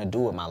really gonna do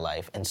with my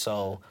life? And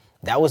so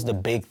that was the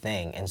big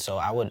thing. And so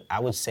I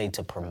would say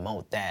to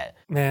promote that.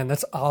 Man,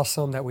 that's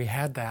awesome that we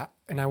had that.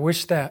 And I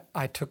wish that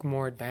I took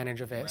more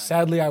advantage of it. Right.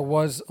 Sadly, I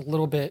was a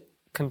little bit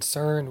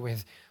concerned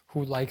with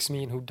who likes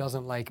me and who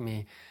doesn't like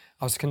me.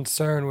 I was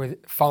concerned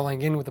with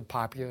falling in with a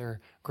popular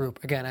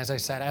group, again, as I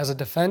said, as a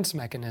defense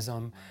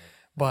mechanism,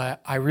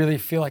 but I really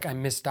feel like I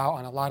missed out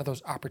on a lot of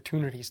those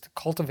opportunities to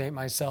cultivate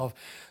myself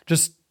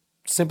just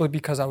simply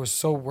because I was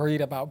so worried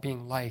about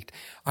being liked.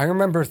 I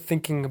remember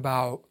thinking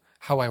about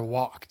how I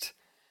walked.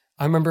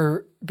 I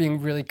remember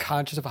being really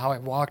conscious of how I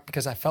walked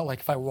because I felt like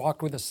if I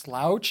walked with a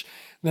slouch,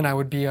 then I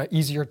would be an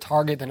easier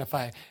target than if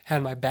I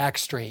had my back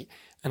straight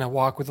and I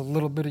walk with a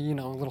little bit of,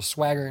 a little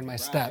swagger in my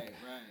step.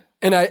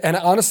 Right. And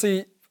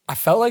honestly, I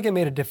felt like it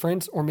made a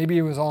difference, or maybe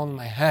it was all in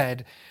my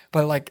head,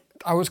 but like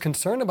I was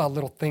concerned about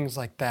little things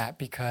like that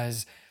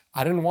because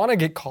I didn't want to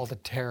get called a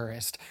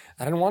terrorist.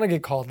 I didn't want to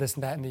get called this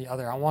and that and the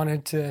other. I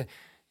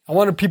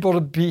wanted people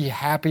to be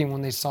happy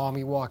when they saw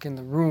me walk in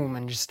the room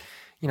and just,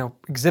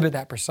 exhibit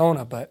that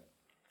persona. But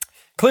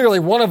clearly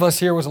one of us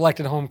here was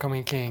elected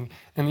homecoming king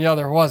and the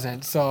other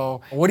wasn't.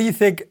 So what do you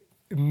think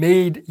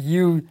made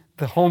you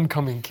the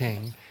homecoming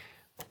king?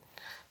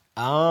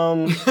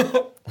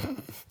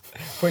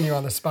 Putting you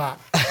on the spot.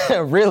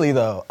 Really,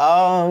 though.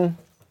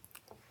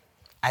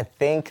 I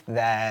think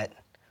that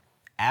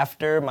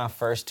after my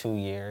first 2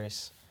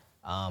 years,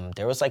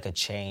 there was like a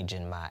change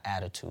in my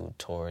attitude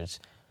towards,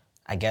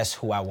 I guess,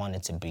 who I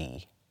wanted to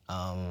be.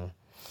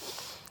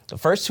 The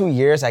first 2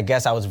 years, I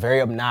guess I was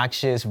very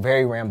obnoxious,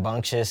 very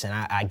rambunctious, and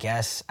I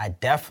guess I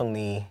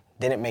definitely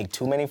didn't make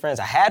too many friends.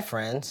 I had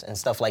friends and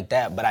stuff like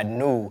that, but I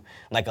knew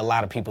like a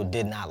lot of people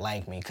did not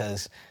like me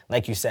because,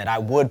 like you said, I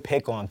would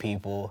pick on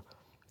people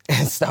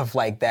and stuff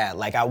like that.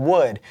 Like I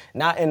would,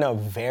 not in a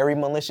very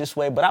malicious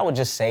way, but I would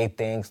just say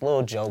things,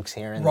 little jokes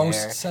here and roast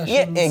there. Sessions.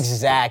 Yeah,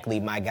 exactly,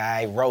 my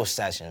guy, roast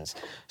sessions.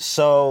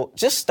 So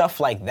just stuff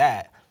like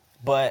that.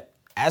 But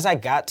as I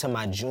got to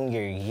my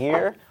junior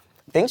year,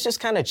 things just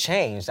kind of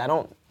changed. I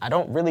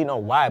don't really know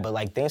why, but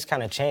like things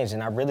kind of changed,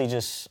 and I really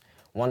just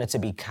wanted to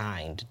be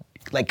kind,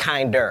 like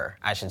kinder,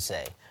 I should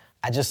say.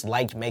 I just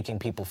liked making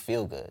people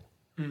feel good.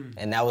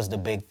 And that was the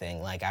big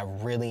thing. Like, I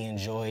really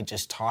enjoyed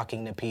just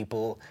talking to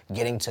people,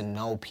 getting to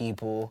know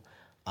people.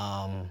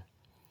 And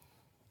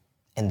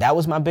that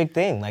was my big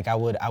thing. Like, I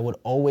would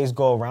always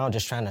go around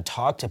just trying to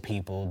talk to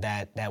people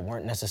that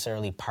weren't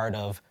necessarily part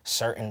of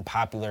certain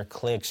popular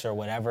cliques or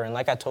whatever. And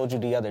like I told you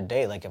the other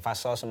day, like, if I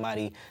saw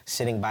somebody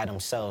sitting by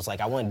themselves,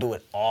 like, I wouldn't do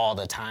it all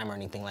the time or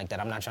anything like that.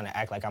 I'm not trying to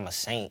act like I'm a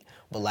saint.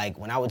 But, like,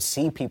 when I would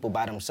see people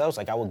by themselves,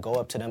 like, I would go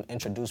up to them,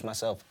 introduce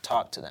myself,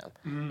 talk to them,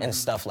 and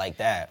stuff like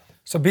that.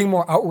 So being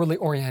more outwardly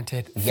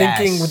oriented,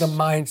 thinking with a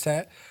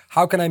mindset,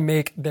 how can I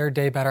make their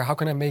day better? How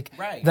can I make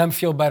them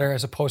feel better,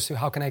 as opposed to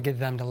how can I get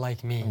them to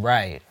like me?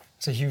 Right.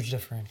 It's a huge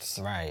difference.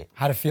 Right.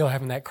 How to feel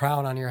having that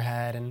crown on your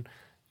head and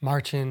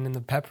marching in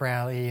the pep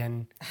rally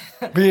and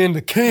being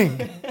the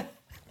king.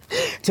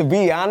 To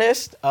be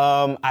honest,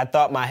 I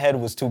thought my head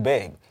was too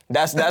big.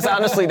 That's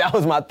honestly, that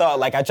was my thought.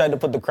 Like, I tried to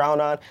put the crown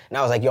on, and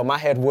I was like, yo, my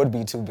head would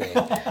be too big.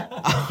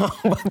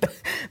 But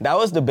that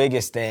was the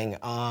biggest thing.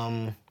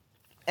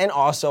 And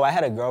also, I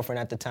had a girlfriend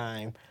at the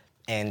time,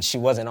 and she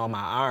wasn't on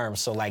my arm,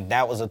 so, like,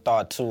 that was a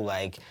thought, too.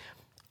 Like,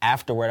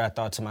 afterward, I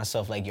thought to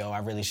myself, like, yo, I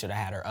really should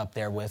have had her up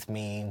there with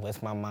me,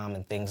 with my mom,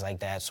 and things like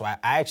that. So I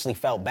actually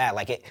felt bad.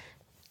 Like,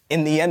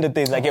 in the end of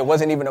things, like, it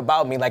wasn't even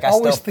about me. Like, I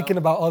always still thinking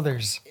about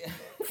others.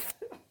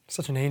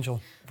 Such an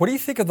angel. What do you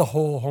think of the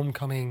whole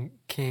homecoming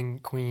king,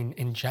 queen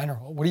in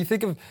general? What do you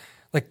think of,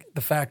 like,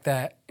 the fact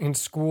that in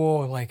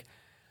school, like,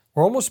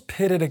 we're almost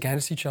pitted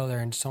against each other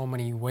in so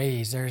many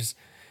ways? There's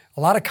a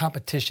lot of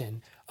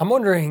competition. I'm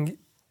wondering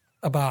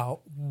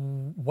about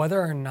whether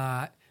or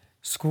not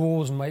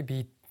schools might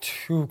be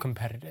too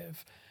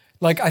competitive.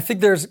 Like, I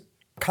think there's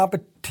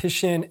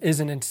competition is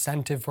an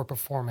incentive for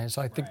performance.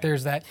 So I think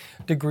there's that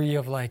degree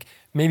of, like,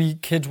 maybe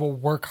kids will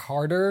work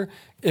harder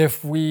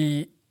if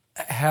we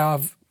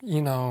have,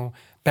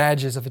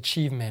 badges of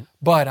achievement.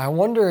 But I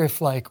wonder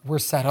if, like, we're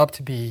set up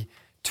to be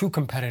too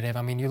competitive.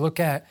 I mean, you look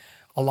at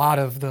a lot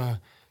of the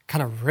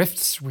kind of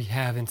rifts we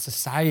have in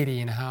society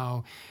and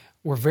how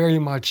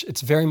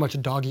it's very much a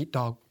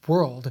dog-eat-dog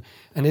world.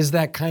 And is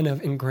that kind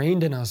of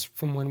ingrained in us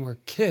from when we're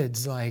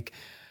kids? Like,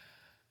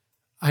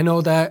 I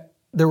know that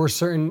there were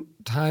certain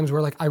times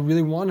where, like, I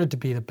really wanted to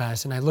be the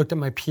best, and I looked at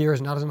my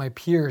peers, not as my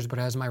peers, but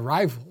as my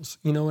rivals.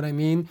 You know what I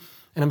mean?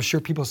 And I'm sure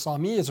people saw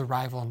me as a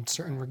rival in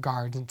certain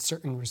regards, in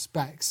certain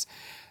respects.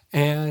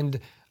 And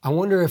I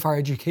wonder if our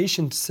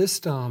education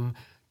system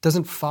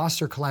doesn't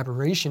foster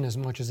collaboration as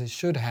much as it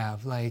should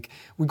have. Like,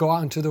 we go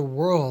out into the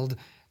world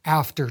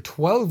after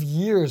 12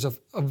 years of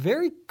a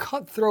very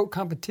cutthroat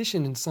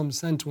competition in some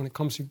sense when it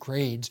comes to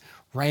grades,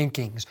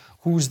 rankings,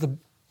 who's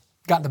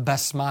got the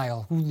best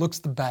smile, who looks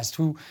the best,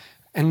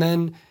 and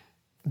then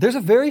there's a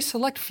very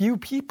select few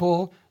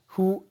people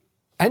who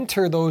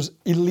enter those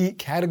elite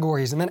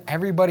categories, and then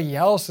everybody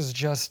else is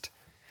just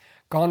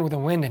gone with the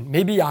wind. And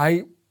maybe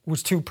I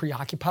was too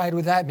preoccupied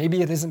with that.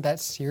 Maybe it isn't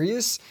that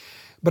serious,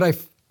 but I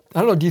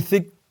don't know, do you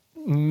think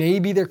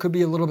maybe there could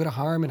be a little bit of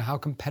harm in how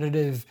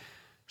competitive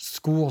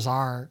schools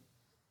are,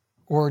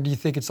 or do you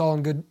think it's all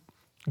in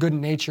good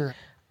nature?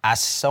 I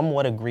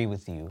somewhat agree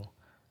with you.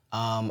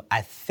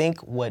 I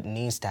think what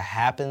needs to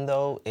happen,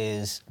 though,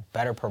 is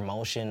better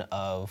promotion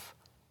of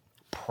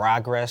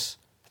progress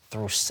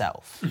through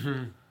self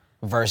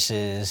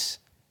versus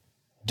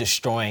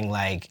destroying,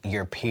 like,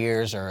 your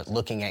peers or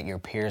looking at your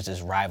peers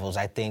as rivals.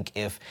 I think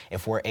if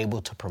we're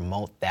able to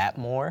promote that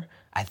more,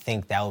 I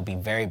think that would be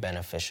very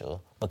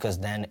beneficial, because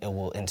then it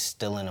will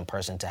instill in a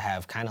person to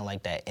have kind of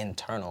like that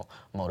internal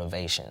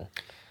motivation.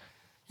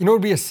 You know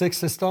what would be a sick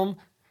system?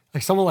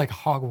 Like someone like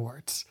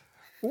Hogwarts.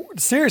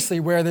 Seriously,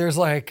 where there's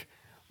like,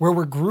 where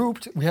we're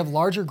grouped, we have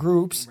larger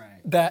groups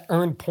that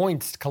earn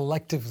points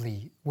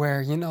collectively,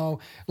 where,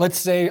 let's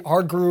say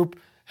our group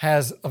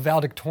has a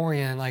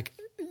valedictorian, like,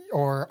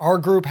 or our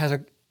group has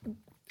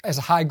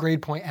a high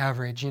grade point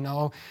average,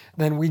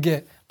 then we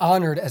get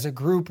honored as a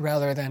group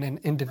rather than an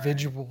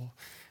individual.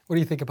 What do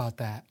you think about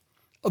that?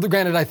 Although,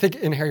 granted, I think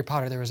in Harry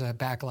Potter there was a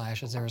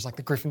backlash, as there was like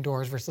the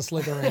Gryffindors versus the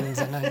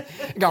Slytherins, and then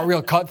it got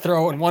real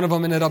cutthroat, and one of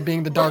them ended up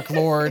being the Dark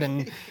Lord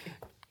and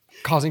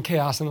causing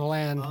chaos in the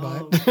land.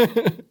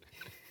 But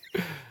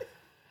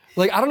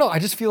like, I don't know, I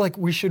just feel like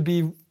we should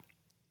be,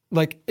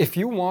 like, if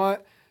you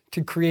want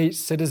to create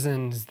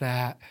citizens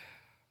that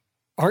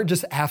aren't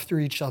just after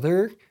each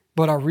other,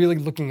 but are really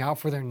looking out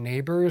for their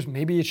neighbors,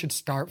 maybe it should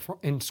start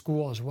in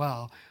school as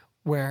well,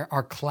 where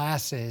our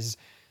classes,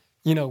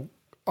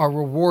 are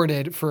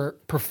rewarded for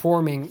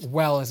performing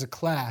well as a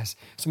class.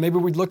 So maybe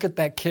we'd look at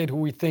that kid who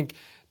we think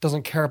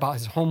doesn't care about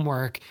his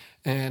homework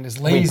and is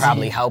lazy. We'd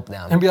probably help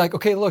them. And be like,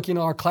 okay, look,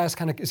 our class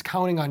kind of is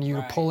counting on you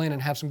to pull in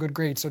and have some good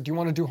grades, so do you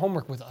want to do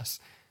homework with us?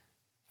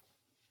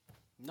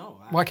 No.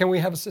 Why can't we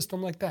have a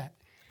system like that?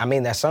 I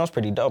mean, that sounds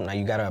pretty dope. Now,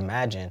 you got to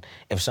imagine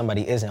if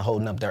somebody isn't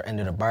holding up their end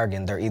of the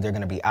bargain, they're either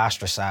going to be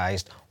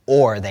ostracized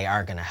or they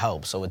are going to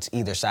help. So it's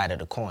either side of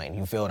the coin.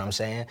 You feel what I'm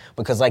saying?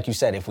 Because like you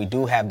said, if we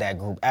do have that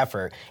group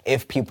effort,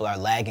 if people are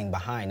lagging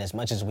behind, as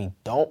much as we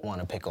don't want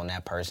to pick on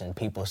that person,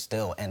 people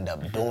still end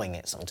up doing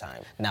it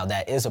sometimes. Now,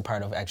 that is a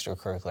part of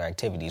extracurricular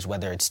activities,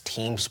 whether it's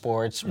team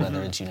sports,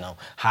 whether it's,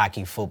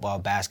 hockey, football,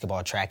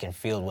 basketball, track and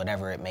field,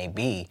 whatever it may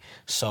be.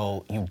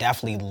 So you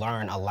definitely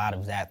learn a lot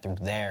of that through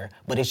there,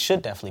 but it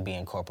should definitely be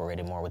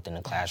incorporated more within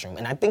the classroom.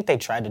 And I think they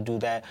try to do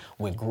that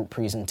with group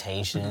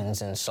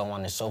presentations and so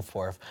on and so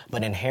forth,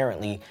 but inherently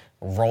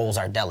roles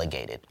are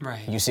delegated.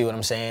 Right. You see what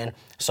I'm saying?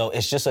 So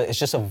it's just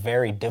a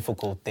very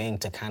difficult thing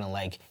to kind of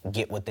like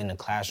get within the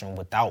classroom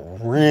without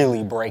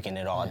really breaking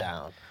it all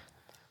down.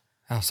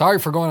 Sorry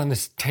for going on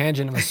this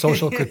tangent of a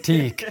social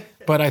critique,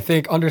 but I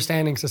think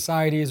understanding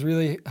society is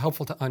really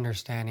helpful to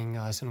understanding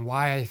us and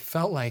why I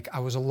felt like I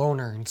was a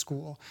loner in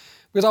school.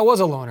 Because I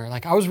was a loner.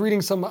 Like, I was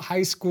reading some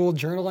high school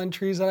journal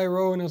entries that I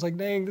wrote, and I was like,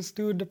 dang, this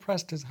dude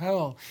depressed as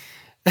hell.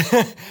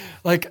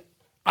 Like,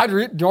 do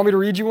you want me to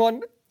read you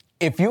one?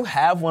 If you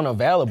have one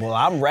available,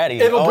 I'm ready.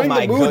 It'll bring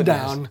my the mood goodness.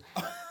 down.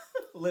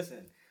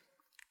 Listen.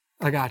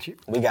 I got you.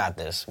 We got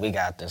this.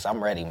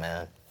 I'm ready,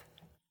 man.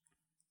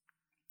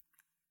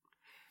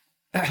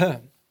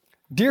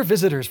 Dear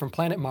visitors from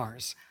planet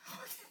Mars,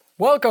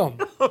 welcome.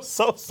 I'm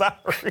so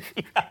sorry.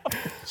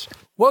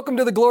 Welcome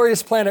to the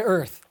glorious planet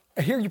Earth.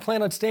 I hear you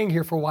plan on staying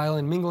here for a while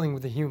and mingling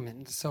with the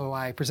humans, so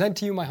I present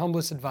to you my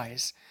humblest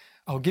advice.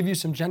 I'll give you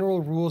some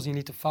general rules you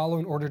need to follow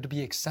in order to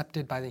be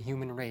accepted by the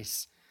human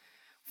race.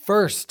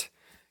 First,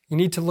 you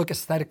need to look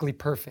aesthetically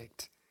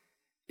perfect.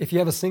 If you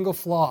have a single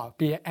flaw,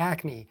 be it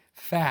acne,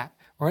 fat,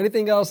 or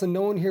anything else, then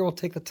no one here will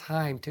take the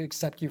time to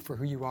accept you for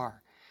who you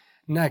are.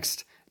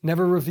 Next,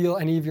 never reveal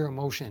any of your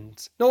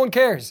emotions. No one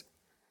cares.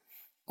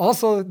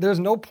 Also, there's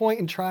no point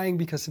in trying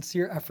because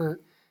sincere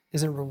effort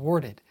isn't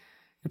rewarded.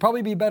 You'd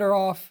probably be better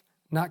off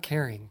not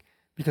caring,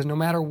 because no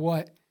matter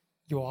what,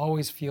 you'll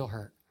always feel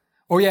hurt.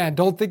 Oh yeah, and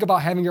don't think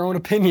about having your own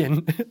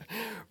opinion,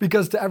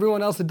 because to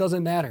everyone else it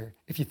doesn't matter.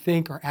 If you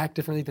think or act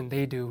differently than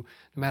they do,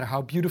 no matter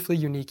how beautifully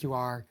unique you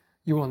are,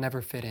 you will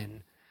never fit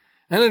in.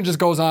 And then it just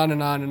goes on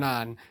and on and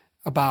on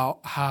about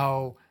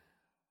how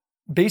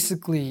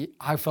basically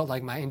I felt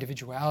like my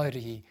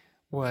individuality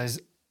was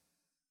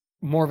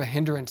more of a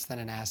hindrance than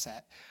an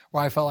asset.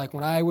 Where I felt like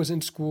when I was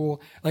in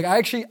school, like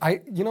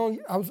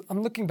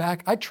I'm looking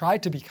back, I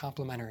tried to be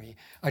complimentary.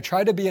 I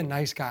tried to be a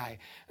nice guy.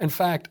 In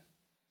fact,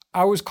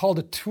 I was called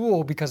a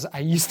tool because I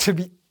used to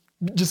be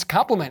just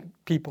compliment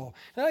people.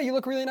 Oh, you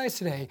look really nice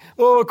today.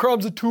 Oh,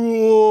 Crumb's a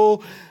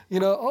tool.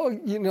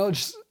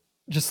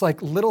 Just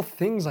like little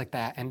things like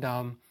that. And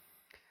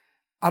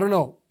I don't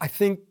know. I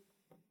think,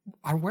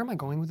 where am I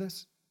going with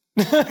this?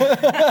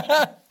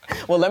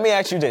 Well, let me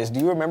ask you this. Do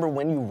you remember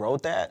when you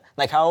wrote that?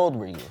 Like, how old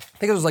were you? I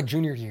think it was like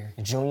junior year.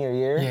 Junior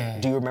year? Yeah.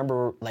 Do you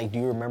remember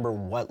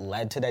what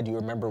led to that? Do you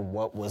remember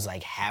what was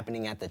like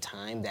happening at the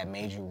time that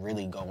made you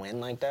really go in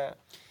like that?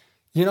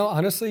 You know,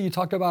 honestly, you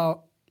talked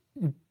about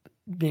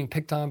being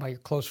picked on by your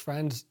close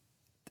friends.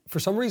 For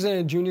some reason,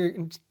 in junior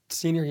and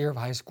senior year of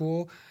high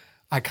school,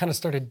 I kind of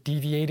started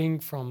deviating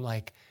from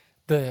like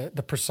the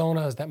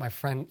personas that my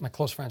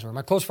close friends were.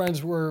 My close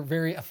friends were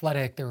very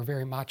athletic. They were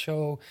very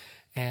macho.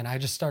 And I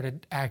just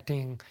started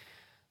acting,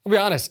 I'll be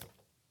honest,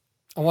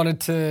 I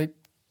wanted to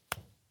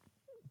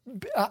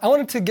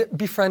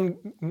befriend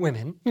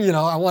women. You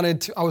know, I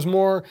was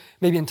more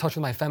maybe in touch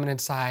with my feminine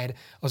side.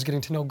 I was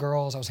getting to know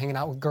girls. I was hanging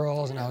out with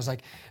girls, and I was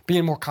like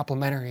being more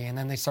complimentary. And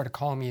then they started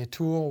calling me a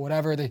tool,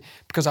 whatever,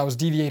 because I was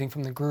deviating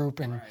from the group.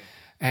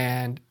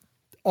 And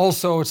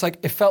also it's like,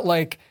 it felt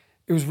like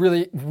it was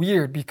really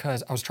weird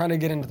because I was trying to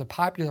get into the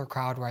popular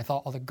crowd where I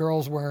thought all the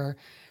girls were.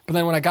 But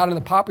then when I got in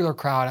the popular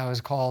crowd, I was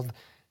called,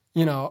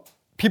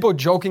 people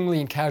jokingly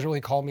and casually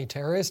called me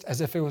terrorist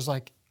as if it was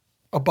like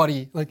a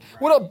buddy, like,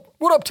 what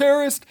up,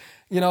 terrorist?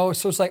 So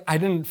it's like I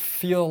didn't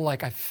feel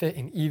like I fit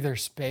in either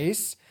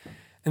space.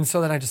 And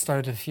so then I just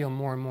started to feel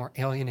more and more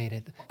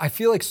alienated. I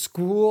feel like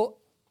school,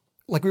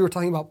 like we were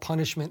talking about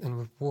punishment and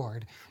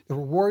reward. It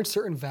rewards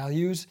certain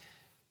values,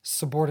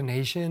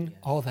 subordination,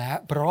 all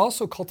that, but it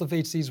also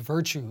cultivates these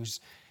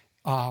virtues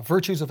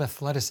of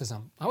athleticism.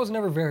 I was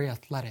never very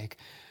athletic.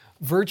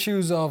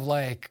 Virtues of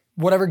like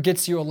whatever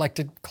gets you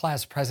elected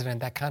class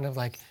president, that kind of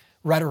like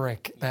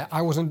rhetoric that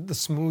I wasn't the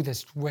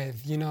smoothest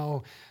with,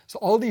 So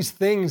all these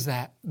things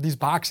these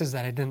boxes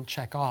that I didn't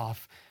check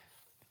off,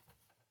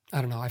 I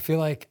don't know, I feel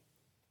like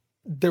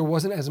there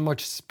wasn't as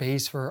much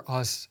space for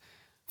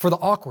the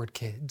awkward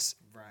kids,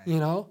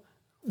 right.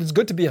 It's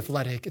good to be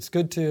athletic. It's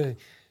good to,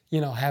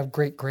 have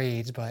great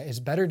grades, but it's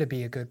better to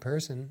be a good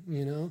person,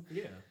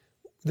 Yeah.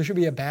 There should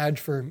be a badge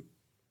for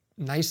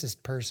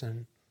nicest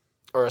person.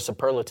 Or a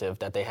superlative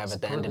that they have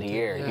at the end of the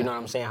year. Yeah. You know what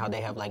I'm saying? How they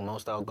have like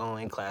most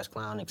outgoing, class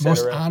clown, etc.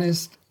 Most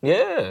honest.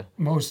 Yeah.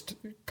 Most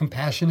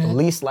compassionate.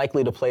 Least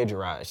likely to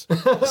plagiarize.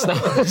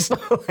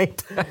 stuff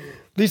like that.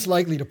 Least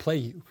likely to play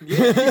you.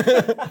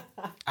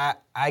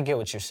 I get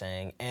what you're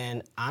saying.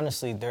 And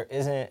honestly, there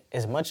isn't,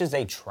 as much as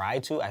they try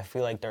to, I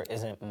feel like there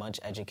isn't much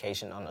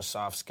education on the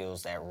soft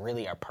skills that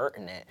really are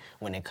pertinent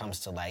when it comes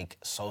to like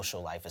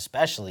social life,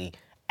 especially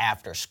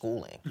after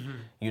schooling.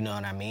 You know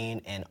what I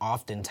mean? And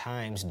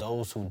oftentimes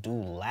those who do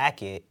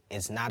lack it,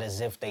 it's not as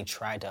if they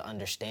try to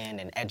understand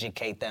and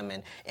educate them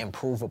and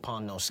improve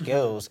upon those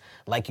skills.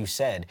 Like you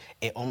said,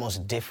 it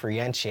almost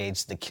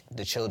differentiates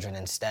the children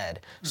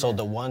instead. So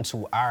the ones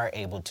who are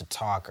able to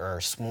talk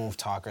or smooth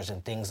talkers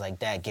and things like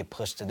that get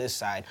pushed to this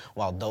side,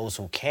 while those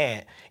who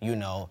can't, you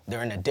know,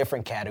 they're in a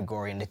different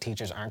category and the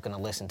teachers aren't going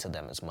to listen to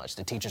them as much.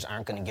 The teachers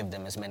aren't going to give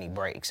them as many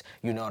breaks.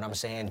 You know what I'm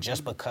saying?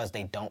 Just because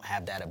they don't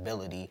have that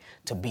ability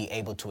to be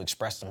able to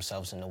express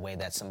themselves in the way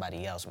that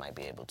somebody else might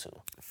be able to.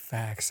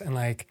 Facts. And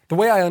like the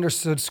way I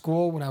understood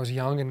school when I was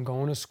young and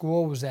going to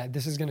school was that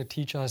this is going to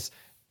teach us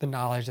the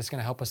knowledge that's going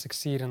to help us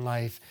succeed in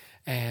life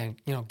and,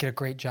 you know, get a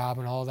great job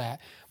and all that.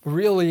 But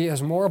really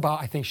it's more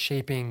about, I think,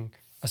 shaping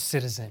a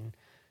citizen,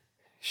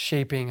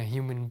 shaping a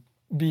human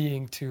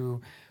being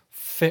to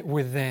fit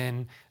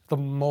within the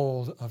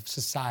mold of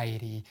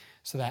society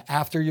so that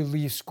after you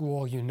leave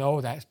school, you know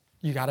that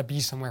you got to be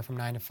somewhere from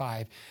 9 to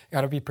 5. You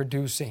got to be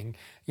producing,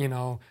 you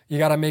know. You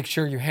got to make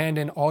sure you hand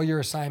in all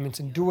your assignments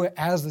and do it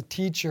as the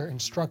teacher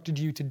instructed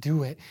you to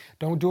do it.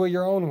 Don't do it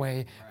your own way.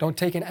 Right. Don't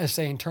take an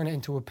essay and turn it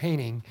into a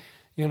painting.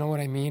 You know what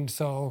I mean?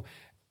 So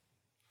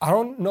I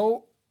don't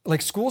know,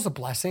 like school's a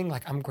blessing.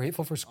 Like I'm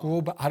grateful for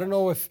school, but I don't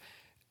know if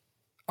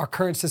our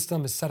current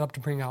system is set up to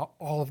bring out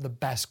all of the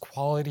best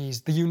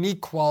qualities, the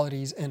unique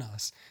qualities in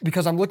us.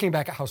 Because I'm looking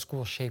back at how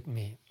school shaped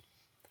me.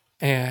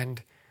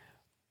 And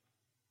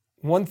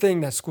one thing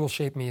that school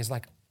shaped in me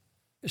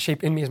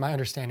is my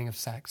understanding of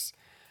sex.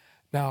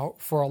 Now,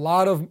 for a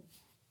lot of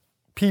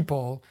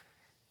people,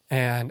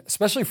 and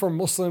especially for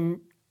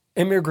Muslim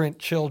immigrant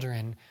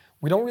children,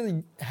 we don't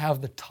really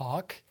have the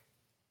talk,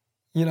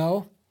 you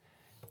know?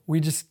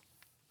 We just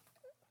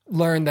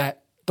learn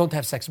that don't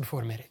have sex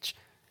before marriage.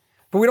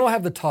 But we don't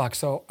have the talk.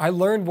 So I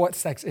learned what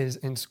sex is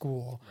in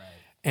school.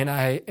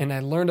 Right. And I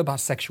learned about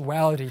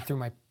sexuality through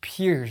my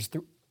peers,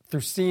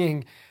 through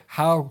seeing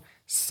how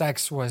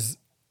sex was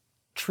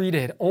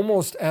treated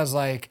almost as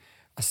like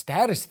a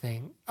status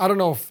thing. I don't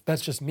know if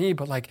that's just me,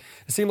 but like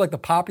it seemed like the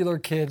popular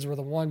kids were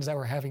the ones that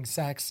were having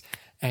sex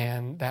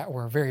and that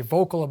were very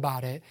vocal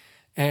about it.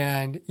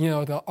 And, you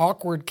know, the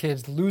awkward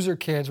kids, the loser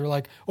kids were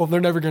like, oh,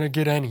 they're never going to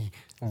get any.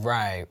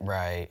 Right.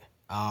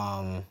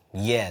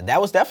 Yeah, that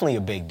was definitely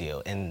a big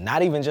deal. And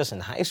not even just in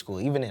high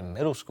school, even in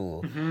middle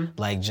school,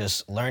 like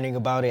just learning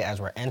about it as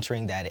we're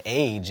entering that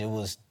age, it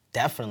was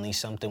definitely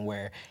something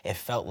where it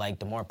felt like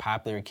the more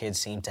popular kids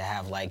seemed to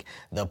have like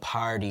the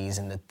parties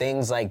and the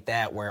things like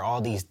that where all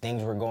these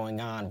things were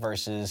going on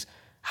versus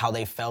how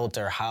they felt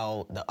or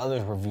how the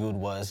others were viewed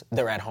was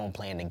they're at home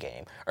playing the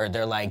game. Or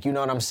they're like, you know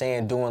what I'm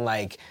saying, doing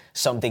like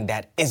something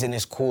that isn't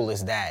as cool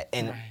as that.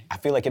 And right. I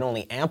feel like it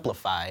only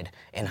amplified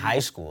in high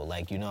school.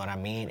 Like, you know what I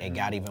mean? It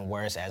got even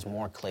worse as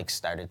more cliques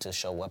started to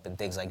show up and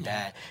things like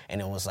that. And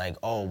it was like,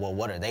 oh, well,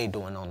 what are they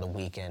doing on the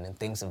weekend and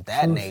things of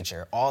that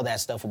nature. All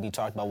that stuff would be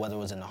talked about, whether it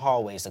was in the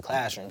hallways, the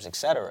classrooms,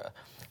 etc.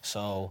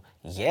 So,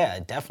 yeah,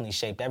 it definitely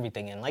shaped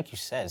everything. And like you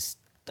said,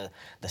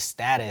 the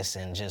status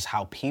and just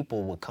how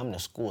people would come to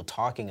school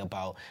talking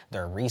about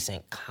their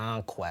recent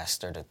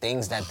conquest or the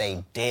things that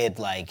they did,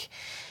 like,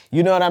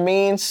 you know what I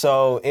mean?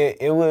 So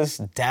it was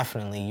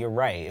definitely, you're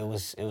right, it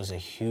was a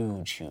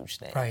huge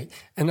thing. Right.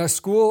 And our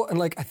school, and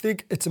like I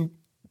think it's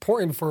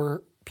important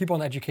for people in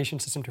the education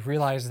system to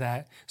realize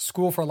that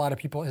school for a lot of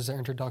people is their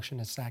introduction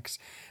to sex.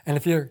 And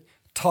if you're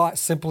taught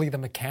simply the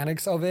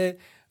mechanics of it,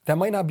 that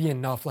might not be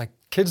enough. Like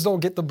kids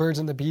don't get the birds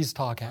and the bees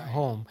talk at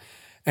home.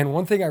 And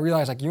one thing I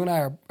realized, like you and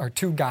I are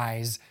two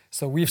guys,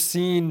 so we've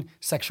seen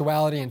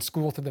sexuality in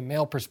school through the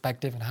male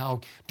perspective and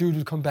how dudes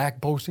would come back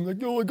boasting like,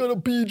 yo, I got a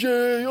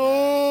BJ,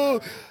 oh.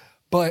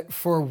 But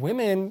for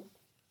women,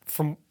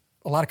 from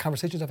a lot of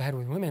conversations I've had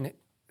with women,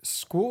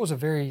 school was a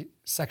very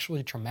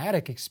sexually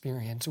traumatic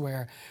experience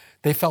where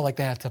they felt like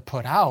they had to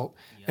put out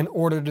in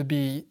order to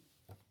be,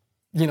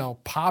 you know,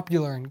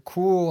 popular and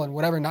cool and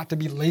whatever, not to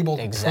be labeled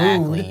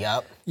exactly,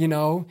 crude, you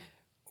know,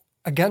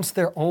 against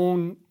their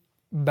own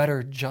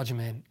better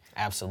judgment.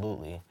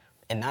 Absolutely.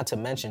 And not to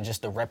mention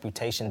just the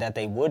reputation that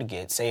they would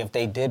get, say if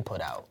they did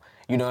put out.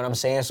 You know what I'm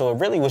saying? So it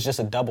really was just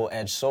a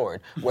double-edged sword,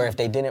 where if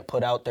they didn't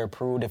put out, they're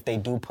prude. If they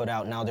do put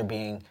out, now they're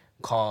being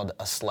called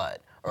a slut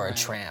or a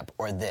tramp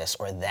or this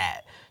or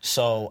that.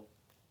 So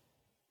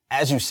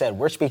as you said,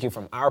 we're speaking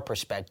from our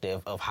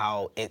perspective of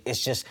how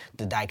it's just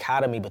the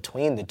dichotomy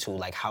between the two,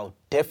 like how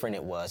different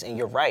it was. And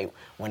you're right.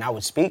 When I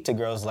would speak to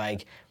girls,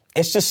 like,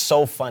 it's just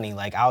so funny.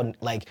 Like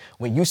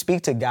when you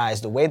speak to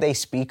guys, the way they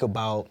speak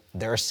about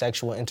their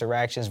sexual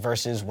interactions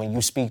versus when you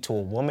speak to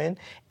a woman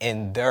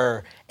and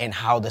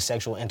how the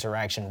sexual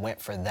interaction went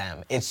for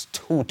them. It's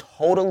two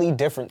totally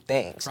different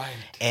things. Right.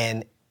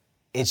 And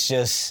it's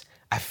just,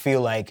 I feel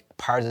like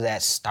part of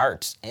that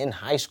starts in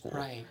high school.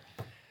 Right.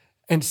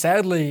 And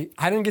sadly,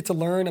 I didn't get to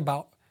learn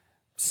about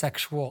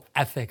sexual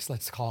ethics,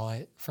 let's call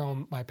it,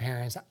 from my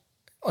parents,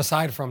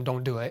 aside from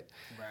don't do it.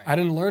 Right. I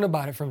didn't learn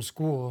about it from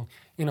school.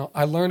 You know,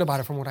 I learned about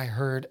it from what I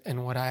heard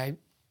and what I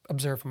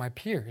observed from my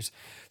peers.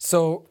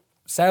 So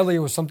sadly, it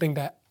was something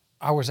that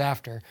I was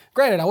after.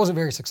 Granted, I wasn't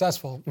very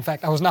successful. In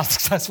fact, I was not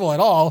successful at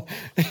all.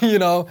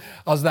 I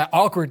was that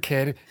awkward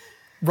kid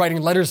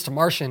writing letters to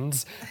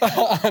Martians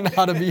on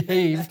how to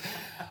behave.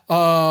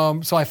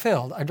 So I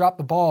failed. I dropped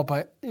the ball,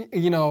 but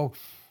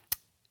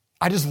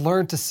I just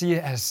learned to see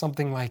it as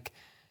something like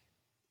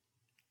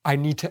I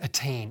need to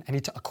attain. I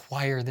need to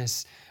acquire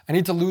this. I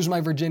need to lose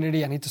my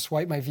virginity. I need to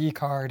swipe my V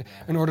card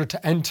in order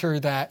to enter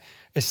that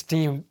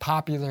esteemed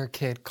popular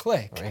kid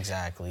clique.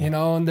 Exactly.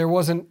 And there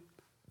wasn't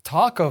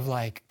talk of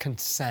like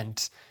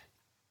consent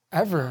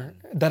ever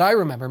that I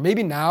remember.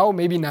 Maybe now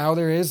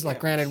there is. Like,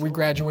 granted, we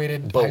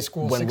graduated high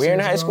school. When we were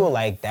in high school,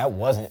 like that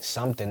wasn't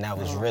something that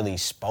was really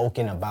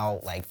spoken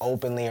about, like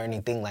openly or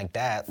anything like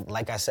that.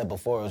 Like I said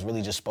before, it was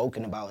really just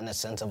spoken about in the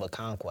sense of a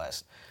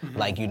conquest.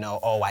 Like,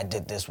 I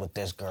did this with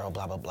this girl,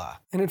 blah blah blah.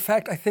 And in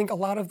fact, I think a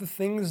lot of the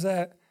things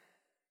that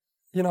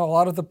a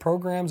lot of the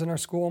programs in our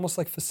school almost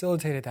like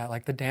facilitated that,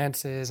 like the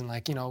dances and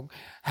like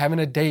having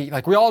a date.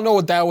 Like we all know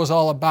what that was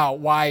all about.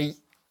 Why,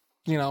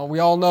 we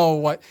all know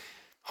what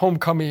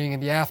homecoming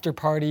and the after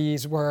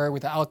parties were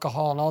with the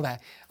alcohol and all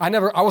that. I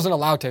wasn't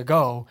allowed to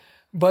go,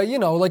 but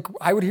like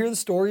I would hear the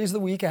stories the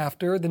week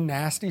after, the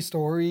nasty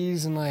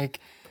stories, and like,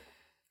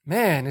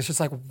 man, it's just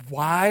like,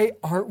 why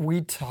aren't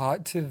we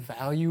taught to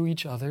value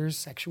each other's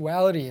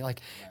sexuality?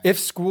 Like, if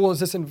school is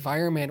this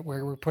environment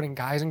where we're putting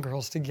guys and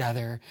girls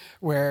together,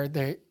 where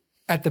they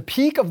at the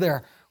peak of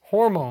their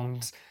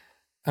hormones,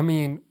 I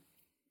mean,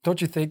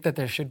 don't you think that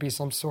there should be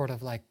some sort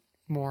of like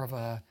more of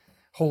a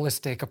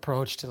holistic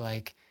approach to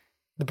like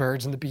the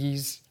birds and the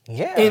bees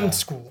in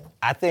school?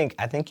 I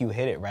think you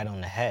hit it right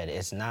on the head.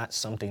 It's not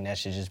something that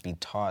should just be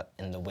taught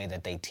in the way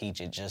that they teach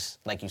it. Just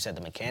like you said,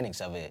 the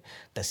mechanics of it,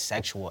 the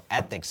sexual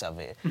ethics of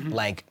it,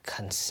 like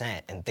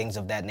consent and things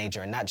of that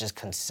nature. And not just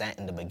consent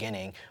in the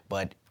beginning,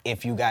 but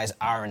if you guys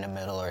are in the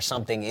middle or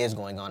something is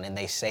going on and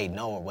they say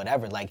no or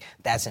whatever, like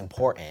that's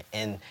important.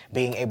 And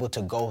being able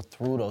to go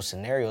through those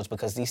scenarios,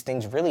 because these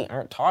things really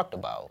aren't talked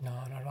about. No,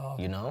 not at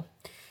all.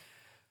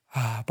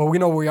 But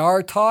we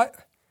are taught.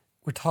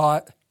 We're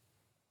taught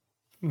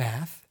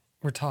math.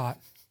 We're taught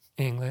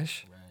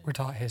English. Right. We're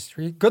taught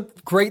history.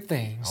 Great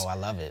things. Oh, I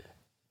love it.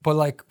 But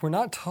like, we're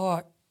not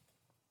taught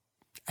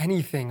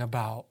anything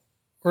about,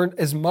 or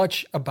as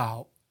much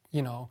about,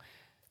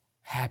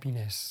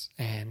 happiness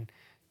and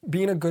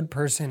being a good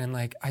person. And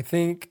like, I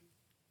think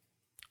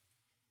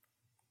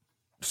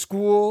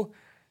school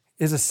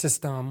is a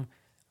system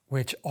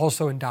which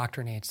also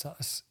indoctrinates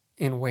us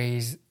in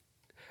ways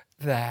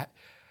that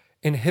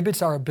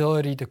inhibits our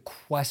ability to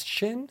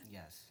question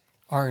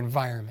our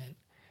environment.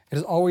 It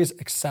is always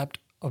accept,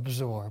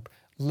 absorb,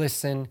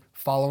 listen,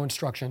 follow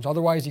instructions.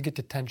 Otherwise, you get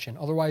detention.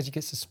 Otherwise, you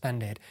get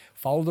suspended.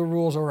 Follow the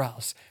rules or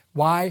else.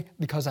 Why?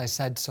 Because I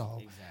said so.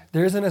 Exactly.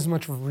 There isn't as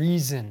much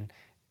reason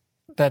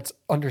that's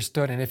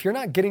understood. And if you're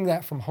not getting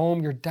that from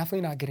home, you're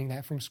definitely not getting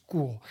that from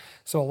school.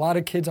 So a lot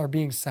of kids are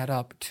being set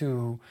up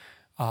to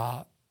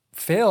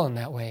fail in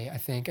that way, I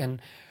think.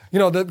 And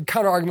the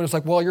counter argument is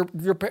like, well,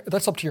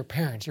 that's up to your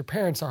parents. Your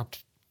parents are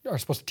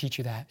supposed to teach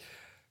you that.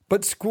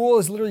 But school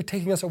is literally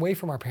taking us away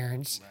from our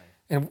parents,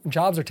 and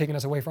jobs are taking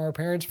us away from our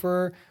parents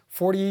for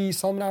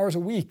 40-some hours a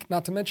week,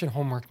 not to mention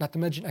homework, not to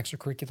mention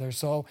extracurriculars.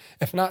 So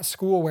if not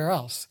school, where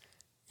else?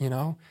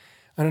 And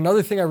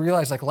another thing I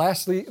realized, like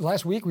last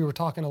week we were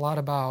talking a lot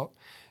about,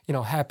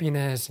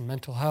 happiness and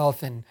mental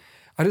health, and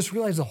I just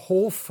realized the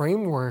whole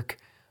framework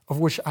of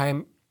which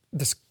I'm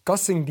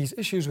discussing these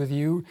issues with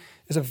you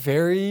is a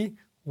very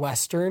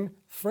Western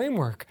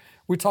framework.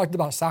 We talked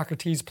about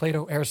Socrates,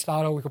 Plato,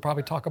 Aristotle. We could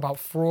probably talk about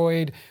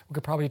Freud. We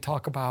could probably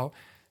talk about,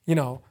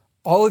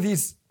 all of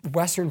these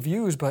Western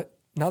views. But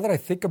now that I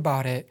think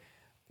about it,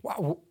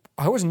 wow,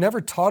 I was never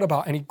taught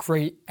about any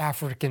great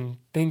African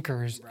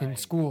thinkers in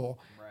school.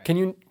 Right.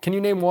 Can you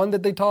name one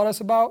that they taught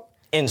us about?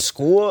 In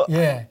school?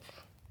 Yeah.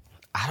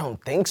 I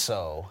don't think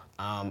so.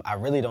 I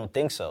really don't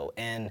think so.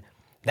 And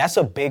that's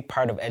a big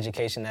part of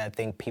education that I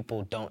think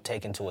people don't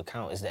take into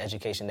account, is the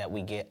education that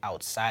we get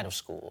outside of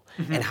school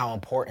and how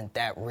important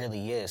that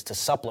really is to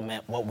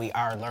supplement what we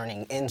are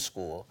learning in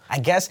school. I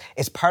guess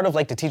it's part of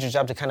like the teacher's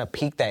job to kind of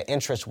pique that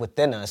interest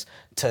within us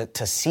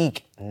to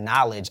seek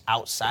knowledge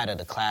outside of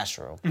the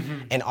classroom.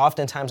 And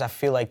oftentimes I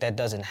feel like that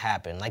doesn't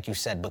happen. Like you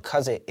said,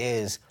 because it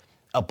is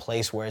a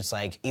place where it's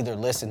like, either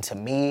listen to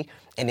me,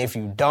 and if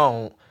you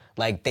don't,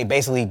 like, they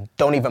basically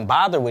don't even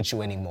bother with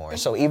you anymore.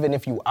 So even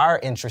if you are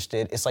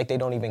interested, it's like they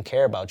don't even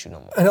care about you no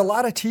more. And a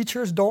lot of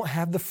teachers don't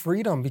have the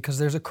freedom because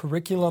there's a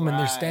curriculum and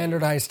there's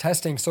standardized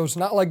testing. So it's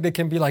not like they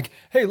can be like,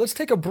 hey, let's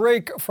take a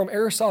break from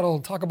Aristotle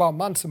and talk about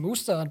Mansa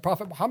Musa and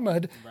Prophet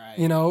Muhammad.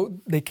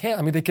 They can't.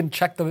 I mean, they can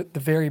check the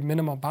very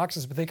minimum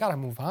boxes, but they got to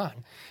move on.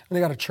 And they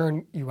got to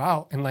churn you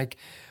out. And like,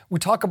 we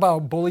talk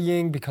about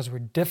bullying because we're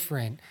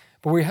different,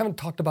 but we haven't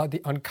talked about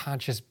the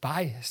unconscious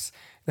bias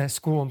that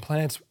school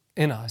implants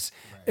in us.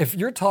 Right. If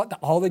you're taught that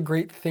all the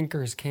great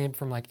thinkers came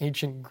from like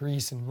ancient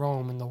Greece and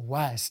Rome and the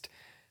West,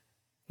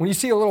 when you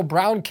see a little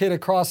brown kid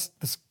across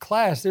this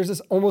class, there's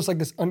this almost like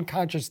this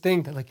unconscious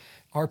thing that like,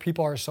 our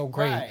people are so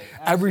great. Right,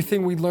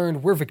 everything we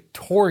learned, we're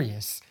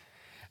victorious.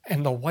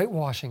 and the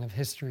whitewashing of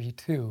history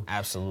too.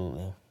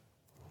 Absolutely.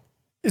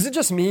 Is it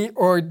just me,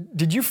 or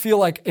did you feel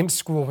like in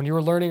school when you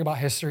were learning about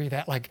history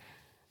that like,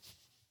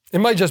 it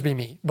might just be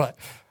me, but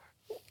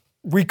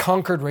we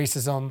conquered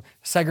racism,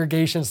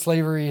 segregation,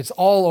 slavery, it's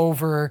all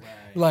over.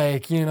 Right.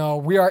 Like, you know,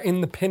 we are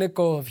in the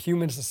pinnacle of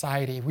human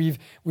society. We've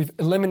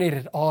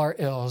eliminated all our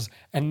ills,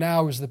 and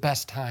now is the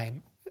best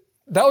time.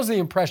 That was the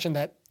impression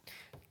that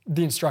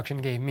the instruction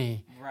gave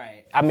me.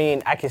 Right. I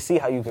mean, I can see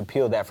how you could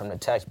peel that from the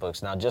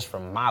textbooks. Now, just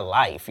from my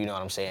life, you know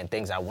what I'm saying,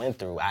 things I went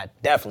through, I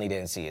definitely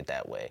didn't see it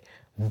that way.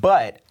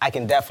 But I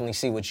can definitely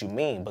see what you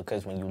mean,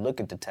 because when you look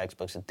at the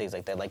textbooks and things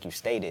like that, like you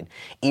stated,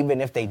 even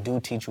if they do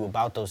teach you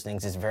about those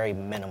things, it's very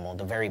minimal.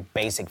 The very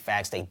basic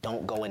facts, they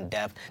don't go in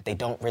depth. They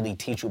don't really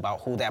teach you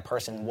about who that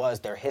person was,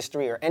 their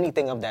history, or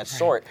anything of that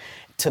sort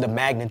to the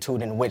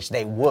magnitude in which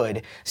they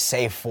would,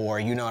 say for,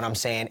 you know what I'm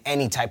saying,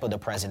 any type of the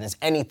presidents,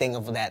 anything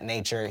of that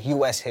nature,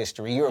 U.S.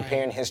 history,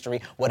 European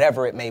history,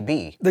 whatever it may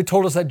be. They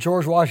told us that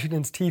George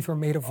Washington's teeth were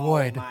made of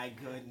wood. Oh, my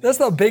goodness. That's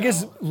the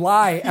biggest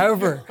lie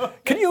ever.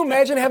 Can you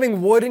imagine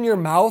having wood in your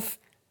mouth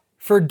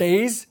for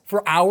days,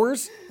 for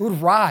hours? It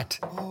would rot.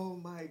 Oh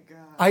my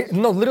God.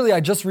 Literally, I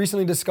just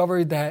recently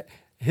discovered that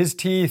his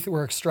teeth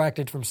were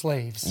extracted from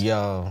slaves.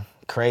 Yo,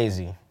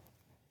 crazy.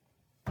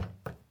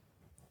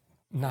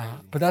 Nah,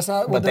 but that's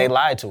not what But they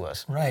lied to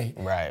us. Right.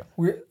 Right.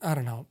 I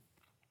don't know.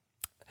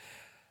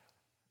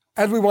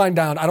 As we wind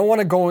down, I don't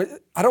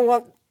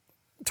want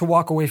to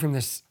walk away from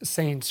this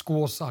saying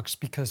school sucks,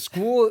 because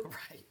school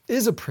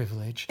is a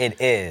privilege. It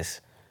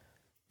is.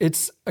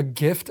 It's a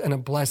gift and a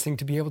blessing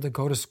to be able to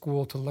go to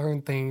school, to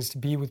learn things, to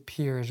be with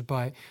peers.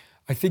 But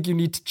I think you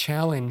need to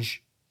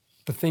challenge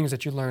the things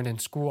that you learned in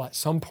school at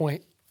some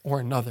point or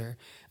another.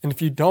 And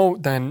if you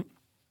don't, then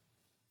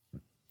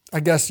I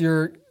guess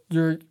you're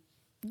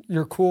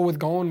cool with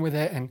going with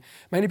it. And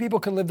many people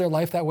can live their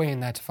life that way,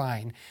 and that's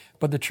fine.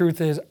 But the truth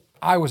is,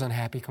 I was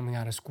unhappy coming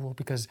out of school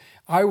because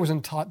I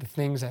wasn't taught the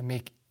things that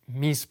make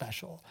me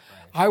special.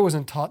 Right. I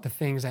wasn't taught the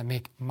things that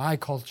make my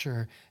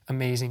culture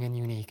amazing and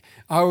unique.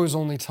 I was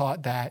only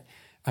taught that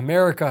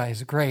America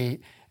is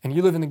great and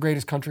you live in the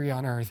greatest country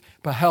on earth,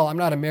 but hell, I'm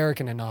not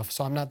American enough,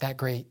 so I'm not that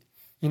great.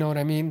 You know what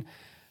I mean?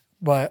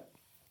 But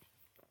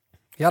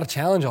you got to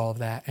challenge all of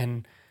that.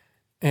 And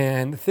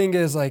the thing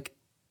is, like,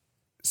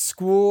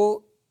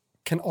 school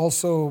can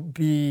also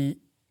be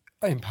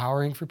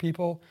empowering for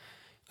people.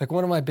 Like,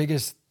 one of my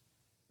biggest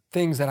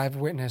things that I've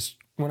witnessed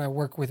when I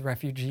work with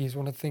refugees,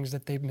 one of the things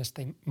that they miss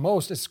the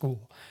most is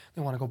school.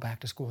 They want to go back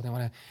to school.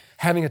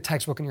 Having a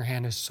textbook in your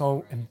hand is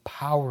so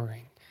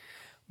empowering.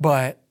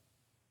 But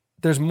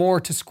there's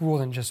more to school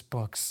than just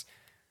books.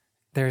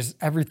 There's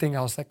everything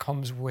else that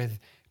comes with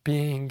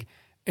being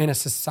in a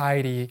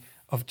society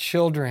of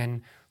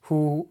children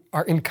who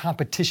are in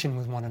competition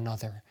with one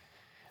another.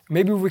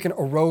 Maybe we can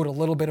erode a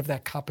little bit of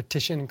that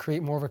competition and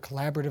create more of a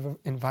collaborative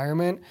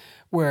environment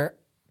where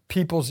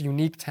people's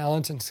unique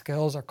talents and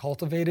skills are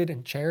cultivated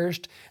and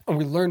cherished, and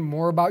we learn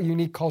more about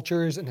unique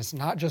cultures, and it's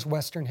not just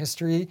Western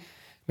history.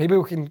 Maybe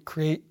we can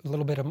create a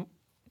little bit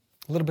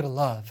of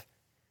love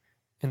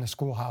in the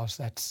schoolhouse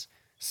that's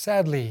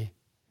sadly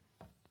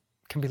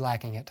can be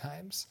lacking at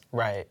times.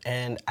 Right,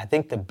 and I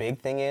think the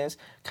big thing is,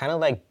 kind of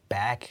like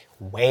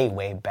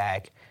way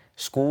back,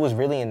 school was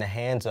really in the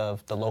hands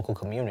of the local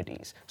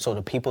communities. So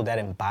the people that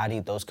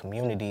embodied those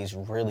communities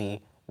really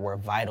were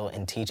vital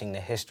in teaching the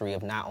history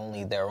of not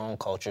only their own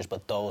cultures,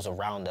 but those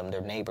around them,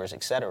 their neighbors,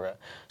 etc.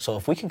 So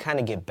if we can kind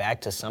of get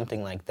back to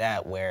something like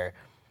that, where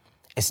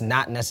it's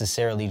not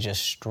necessarily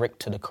just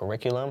strict to the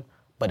curriculum,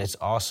 but it's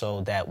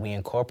also that we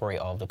incorporate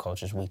all of the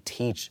cultures, we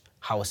teach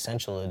how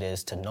essential it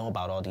is to know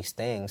about all these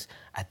things,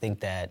 I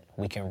think that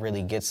we can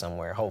really get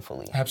somewhere,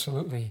 hopefully.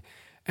 Absolutely.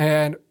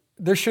 And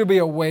there should be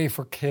a way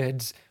for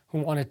kids who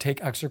want to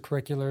take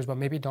extracurriculars but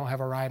maybe don't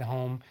have a ride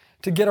home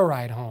to get a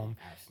ride home.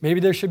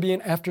 Maybe there should be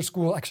an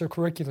after-school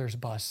extracurriculars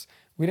bus.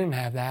 We didn't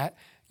have that,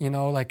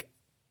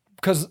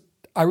 because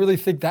I really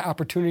think that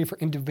opportunity for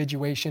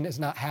individuation is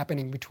not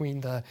happening between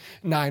the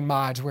 9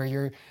 mods where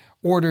you're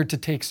ordered to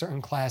take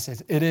certain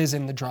classes. It is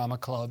in the drama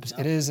clubs.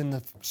 It is in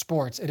the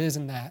sports. It is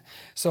in that.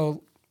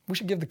 So we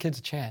should give the kids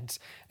a chance.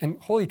 And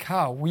holy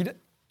cow, we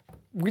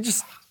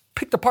just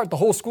picked apart the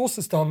whole school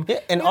system. Yeah,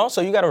 and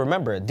also you got to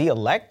remember, the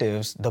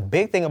electives, the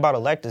big thing about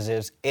electives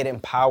is it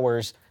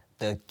empowers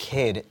the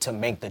kid to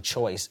make the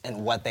choice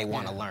in what they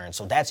want to learn.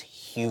 So that's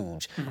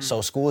huge. Mm-hmm. So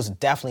schools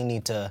definitely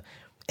need to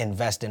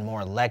invest in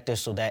more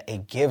electives so that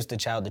it gives the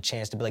child the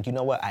chance to be like, you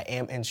know what, I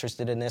am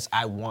interested in this.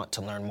 I want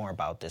to learn more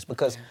about this,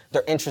 because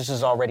their interest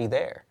is already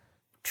there.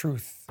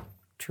 Truth,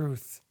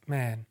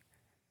 man.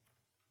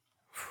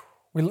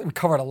 We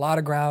covered a lot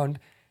of ground.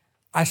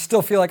 I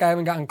still feel like I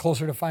haven't gotten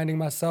closer to finding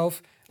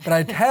myself, but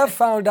I have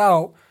found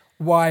out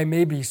why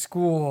maybe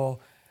school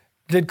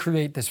did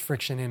create this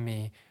friction in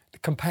me. The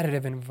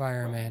competitive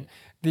environment,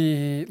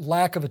 the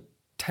lack of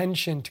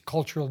attention to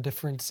cultural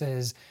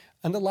differences,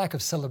 and the lack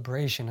of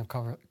celebration of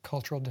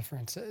cultural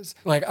differences.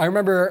 Like, I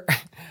remember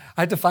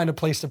I had to find a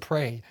place to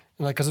pray,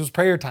 like, because it was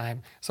prayer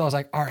time. So I was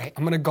like, all right,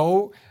 I'm going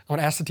to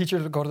ask the teacher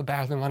to go to the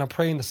bathroom. I'm going to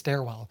pray in the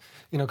stairwell,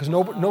 because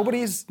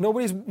nobody's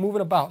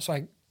moving about. So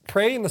I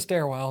pray in the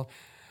stairwell.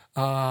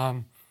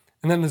 And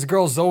then this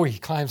girl, Zoe,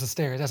 climbs the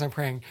stairs as I'm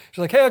praying. She's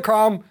like, hey,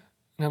 Akram.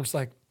 And I'm just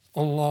like,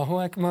 Allahu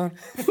Akbar.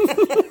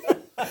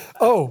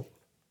 Oh,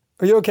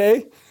 are you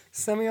okay?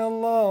 Sami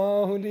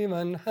Allahu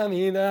liman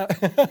hamida.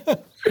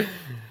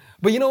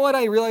 But you know what?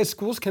 I realized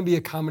schools can be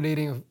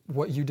accommodating of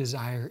what you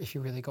desire if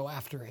you really go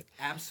after it.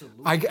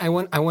 Absolutely.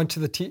 I went to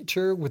the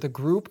teacher with a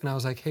group, and I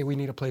was like, hey, we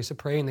need a place to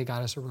pray, and they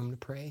got us a room to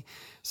pray.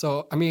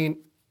 So, I mean,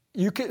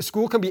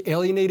 school can be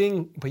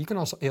alienating, but you can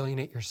also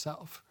alienate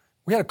yourself.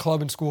 We had a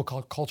club in school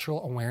called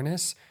Cultural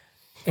Awareness,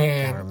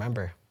 and I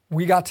remember.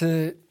 we got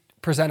to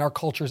present our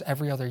cultures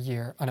every other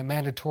year on a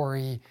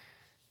mandatory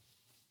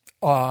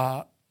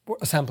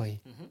assembly.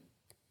 Mm-hmm.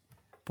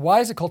 But why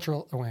is it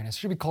cultural awareness? It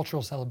should be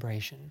cultural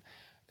celebration.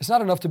 It's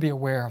not enough to be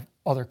aware of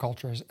other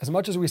cultures. As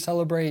much as we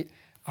celebrate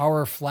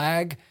our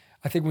flag,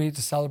 I think we need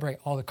to celebrate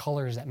all the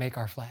colors that make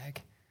our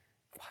flag.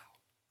 Wow.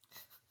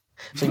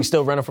 So you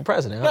still running for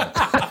president, huh?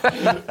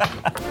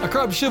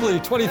 Akram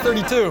Shibli,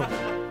 2032.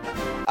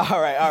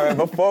 All right.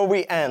 Before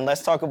we end,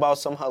 let's talk about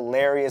some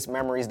hilarious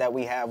memories that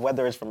we have,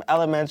 whether it's from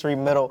elementary,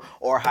 middle,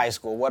 or high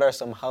school. What are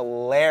some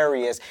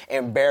hilarious,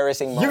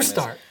 embarrassing moments? You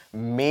start.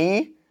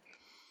 Me?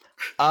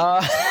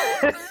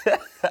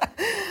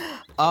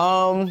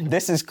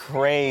 This is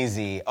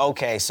crazy.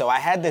 Okay, so I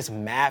had this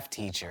math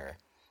teacher,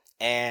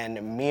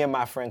 and me and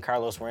my friend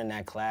Carlos were in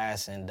that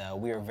class, and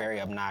we were very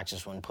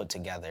obnoxious when put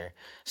together.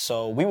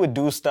 So we would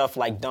do stuff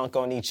like dunk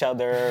on each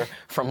other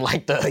from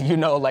like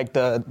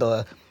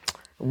the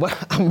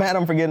I'm mad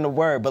I'm forgetting the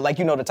word, but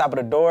the top of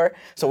the door.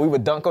 So we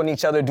would dunk on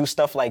each other, do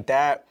stuff like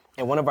that.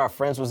 And one of our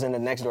friends was in the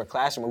next door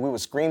classroom, and we would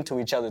scream to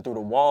each other through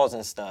the walls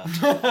and stuff.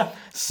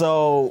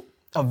 So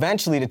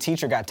eventually the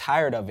teacher got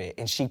tired of it,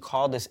 and she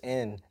called us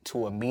in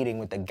to a meeting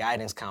with the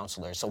guidance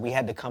counselor. So we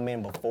had to come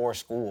in before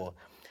school.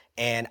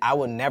 And I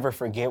will never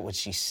forget what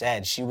she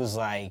said. She was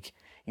like,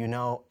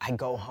 I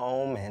go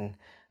home and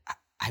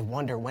I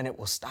wonder when it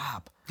will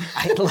stop.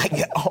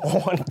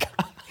 Oh my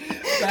God.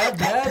 That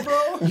bad,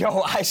 bro? Yo,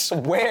 I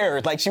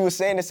swear. Like, she was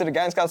saying this to the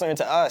guidance counselor and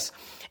to us.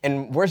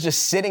 And we're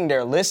just sitting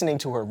there listening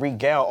to her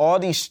regale all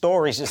these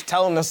stories, just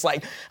telling us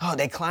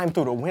they climbed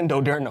through the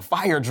window during the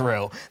fire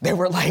drill. They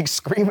were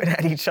screaming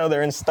at each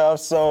other and stuff.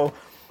 So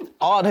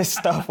all this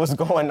stuff was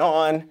going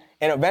on.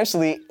 And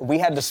eventually we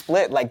had to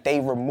split. They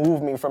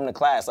removed me from the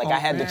class. I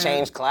had to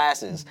change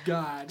classes.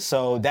 God.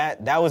 So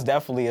that was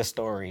definitely a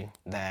story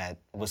that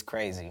was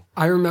crazy.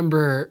 I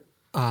remember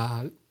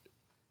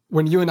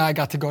when you and I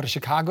got to go to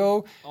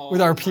Chicago with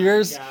our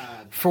peers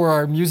for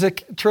our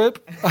music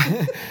trip.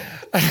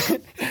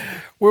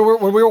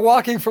 When we were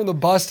walking from the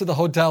bus to the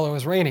hotel, it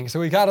was raining, so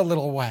we got a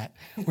little wet.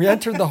 We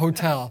entered the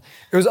hotel.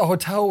 It was a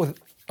hotel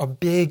with a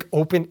big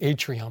open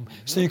atrium,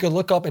 so you could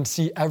look up and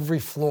see every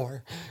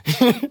floor.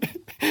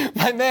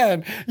 My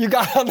man, you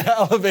got on the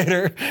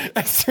elevator.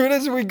 As soon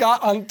as we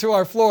got onto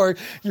our floor,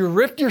 you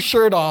ripped your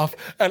shirt off,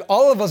 and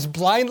all of us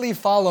blindly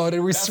followed,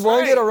 and we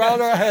swung it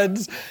around our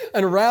heads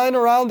and ran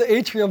around the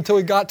atrium till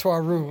we got to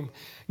our room.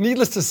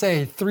 Needless to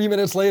say, 3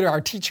 minutes later, our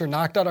teacher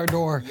knocked at our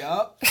door.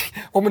 Yup.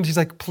 Woman, she's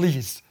like,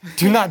 please,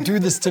 do not do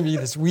this to me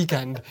this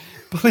weekend.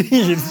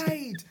 Please.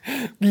 Right.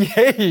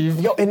 Behave.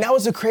 Yo, and that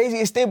was the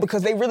craziest thing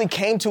because they really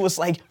came to us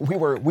like we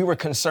were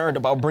concerned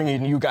about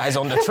bringing you guys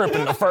on the trip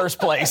in the first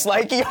place.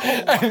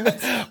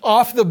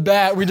 Off the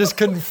bat, we just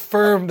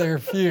confirmed their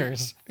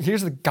fears.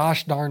 Here's the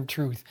gosh darn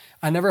truth.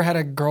 I never had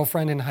a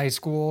girlfriend in high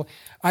school.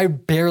 I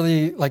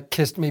barely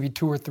kissed maybe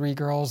 2 or 3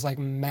 girls,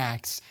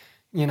 max.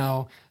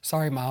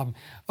 Sorry, Mom.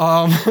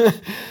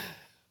 I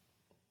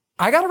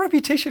got a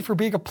reputation for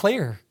being a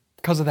player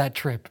because of that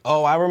trip.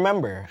 Oh, I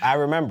remember.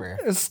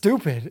 It's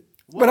stupid.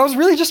 What? But I was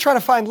really just trying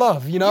to find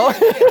love,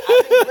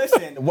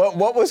 Listen,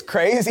 what was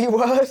crazy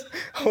was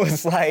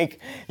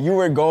you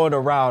were going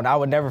around. I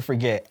would never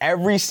forget.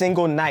 Every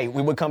single night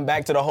we would come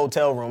back to the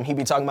hotel room. He'd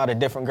be talking about a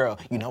different girl.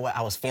 You know what?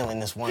 I was feeling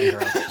this one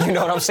girl. You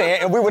know what I'm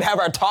saying? And we would have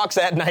our talks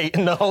at night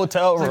in the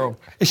hotel room.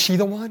 Is she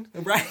the one?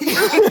 Right.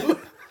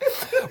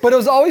 But it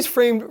was always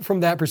framed from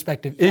that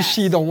perspective. Is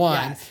she the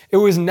one? Yes. It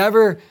was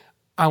never,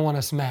 I want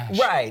to smash.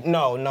 Right.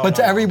 No. But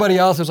to everybody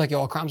else, it was like,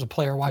 yo, Akram's a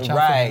player. Watch out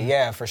for him. Right.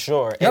 Yeah, for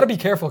sure. You gotta be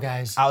careful,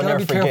 guys. I'll never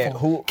forget.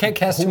 Careful. Can't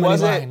cast who too many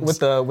was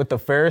lines. it with the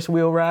Ferris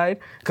wheel ride?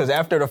 Because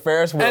after the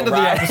Ferris wheel End of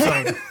ride, the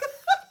episode.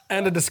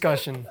 End of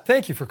discussion.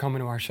 Thank you for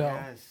coming to our show.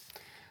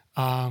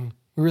 Yes.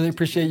 We really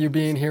appreciate you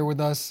being here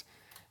with us.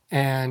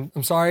 And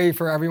I'm sorry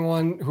for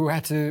everyone who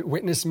had to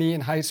witness me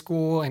in high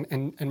school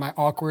and my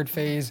awkward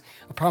phase.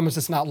 I promise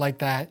it's not like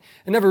that.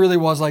 It never really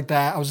was like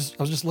that. I was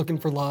just looking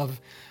for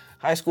love.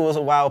 high school is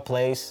a wild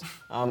place.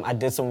 I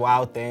did some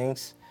wild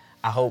things.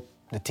 I hope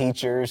the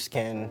teachers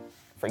can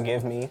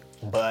forgive me,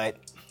 but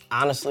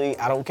honestly,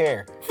 I don't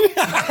care.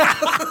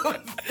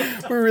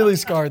 We really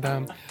scarred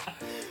them.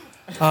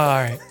 All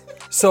right.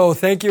 So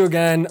thank you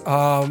again.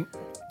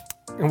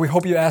 And we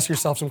hope you ask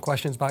yourself some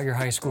questions about your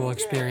high school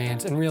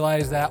experience and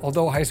realize that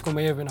although high school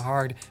may have been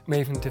hard, may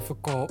have been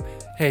difficult,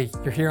 hey,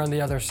 you're here on the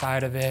other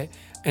side of it,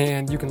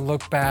 and you can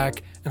look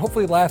back and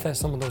hopefully laugh at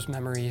some of those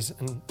memories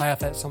and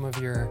laugh at some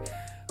of your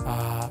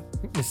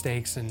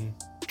mistakes and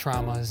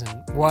traumas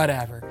and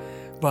whatever.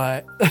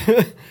 But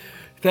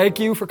thank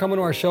you for coming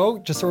to our show.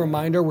 Just a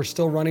reminder, we're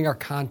still running our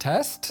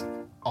contest.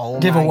 Oh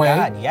giveaway.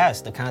 My God,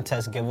 yes, the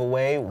contest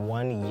giveaway,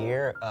 1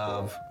 year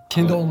of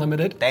Kindle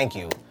Unlimited. Thank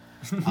you.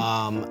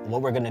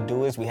 What we're gonna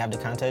do is we have the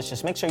contest.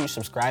 Just make sure you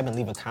subscribe and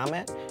leave a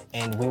comment,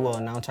 and we will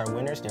announce our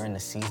winners during the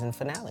season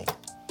finale.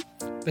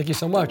 Thank you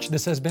so much.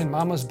 This has been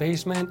Mama's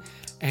Basement,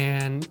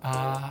 and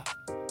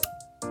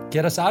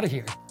get us out of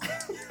here.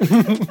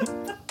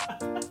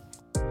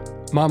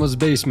 Mama's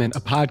Basement, a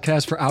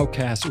podcast for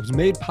outcasts, was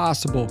made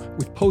possible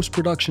with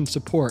post-production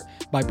support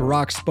by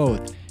Barack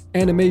Spoth,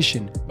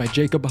 animation by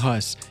Jacob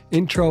Huss,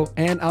 intro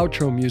and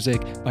outro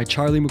music by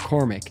Charlie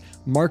McCormick,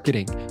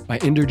 marketing by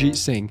Inderjeet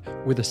Singh,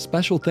 with a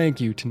special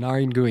thank you to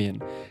Nareen Guyan.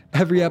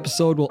 Every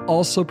episode will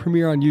also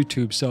premiere on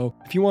YouTube, so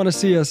if you want to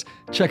see us,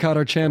 check out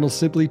our channel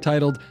simply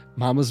titled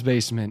Mama's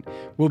Basement.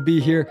 We'll be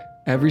here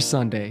every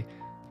Sunday.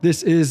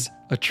 This is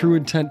a True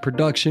Intent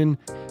production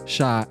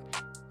shot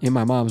in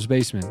my mom's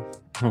basement.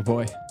 Oh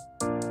boy.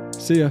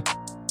 See ya.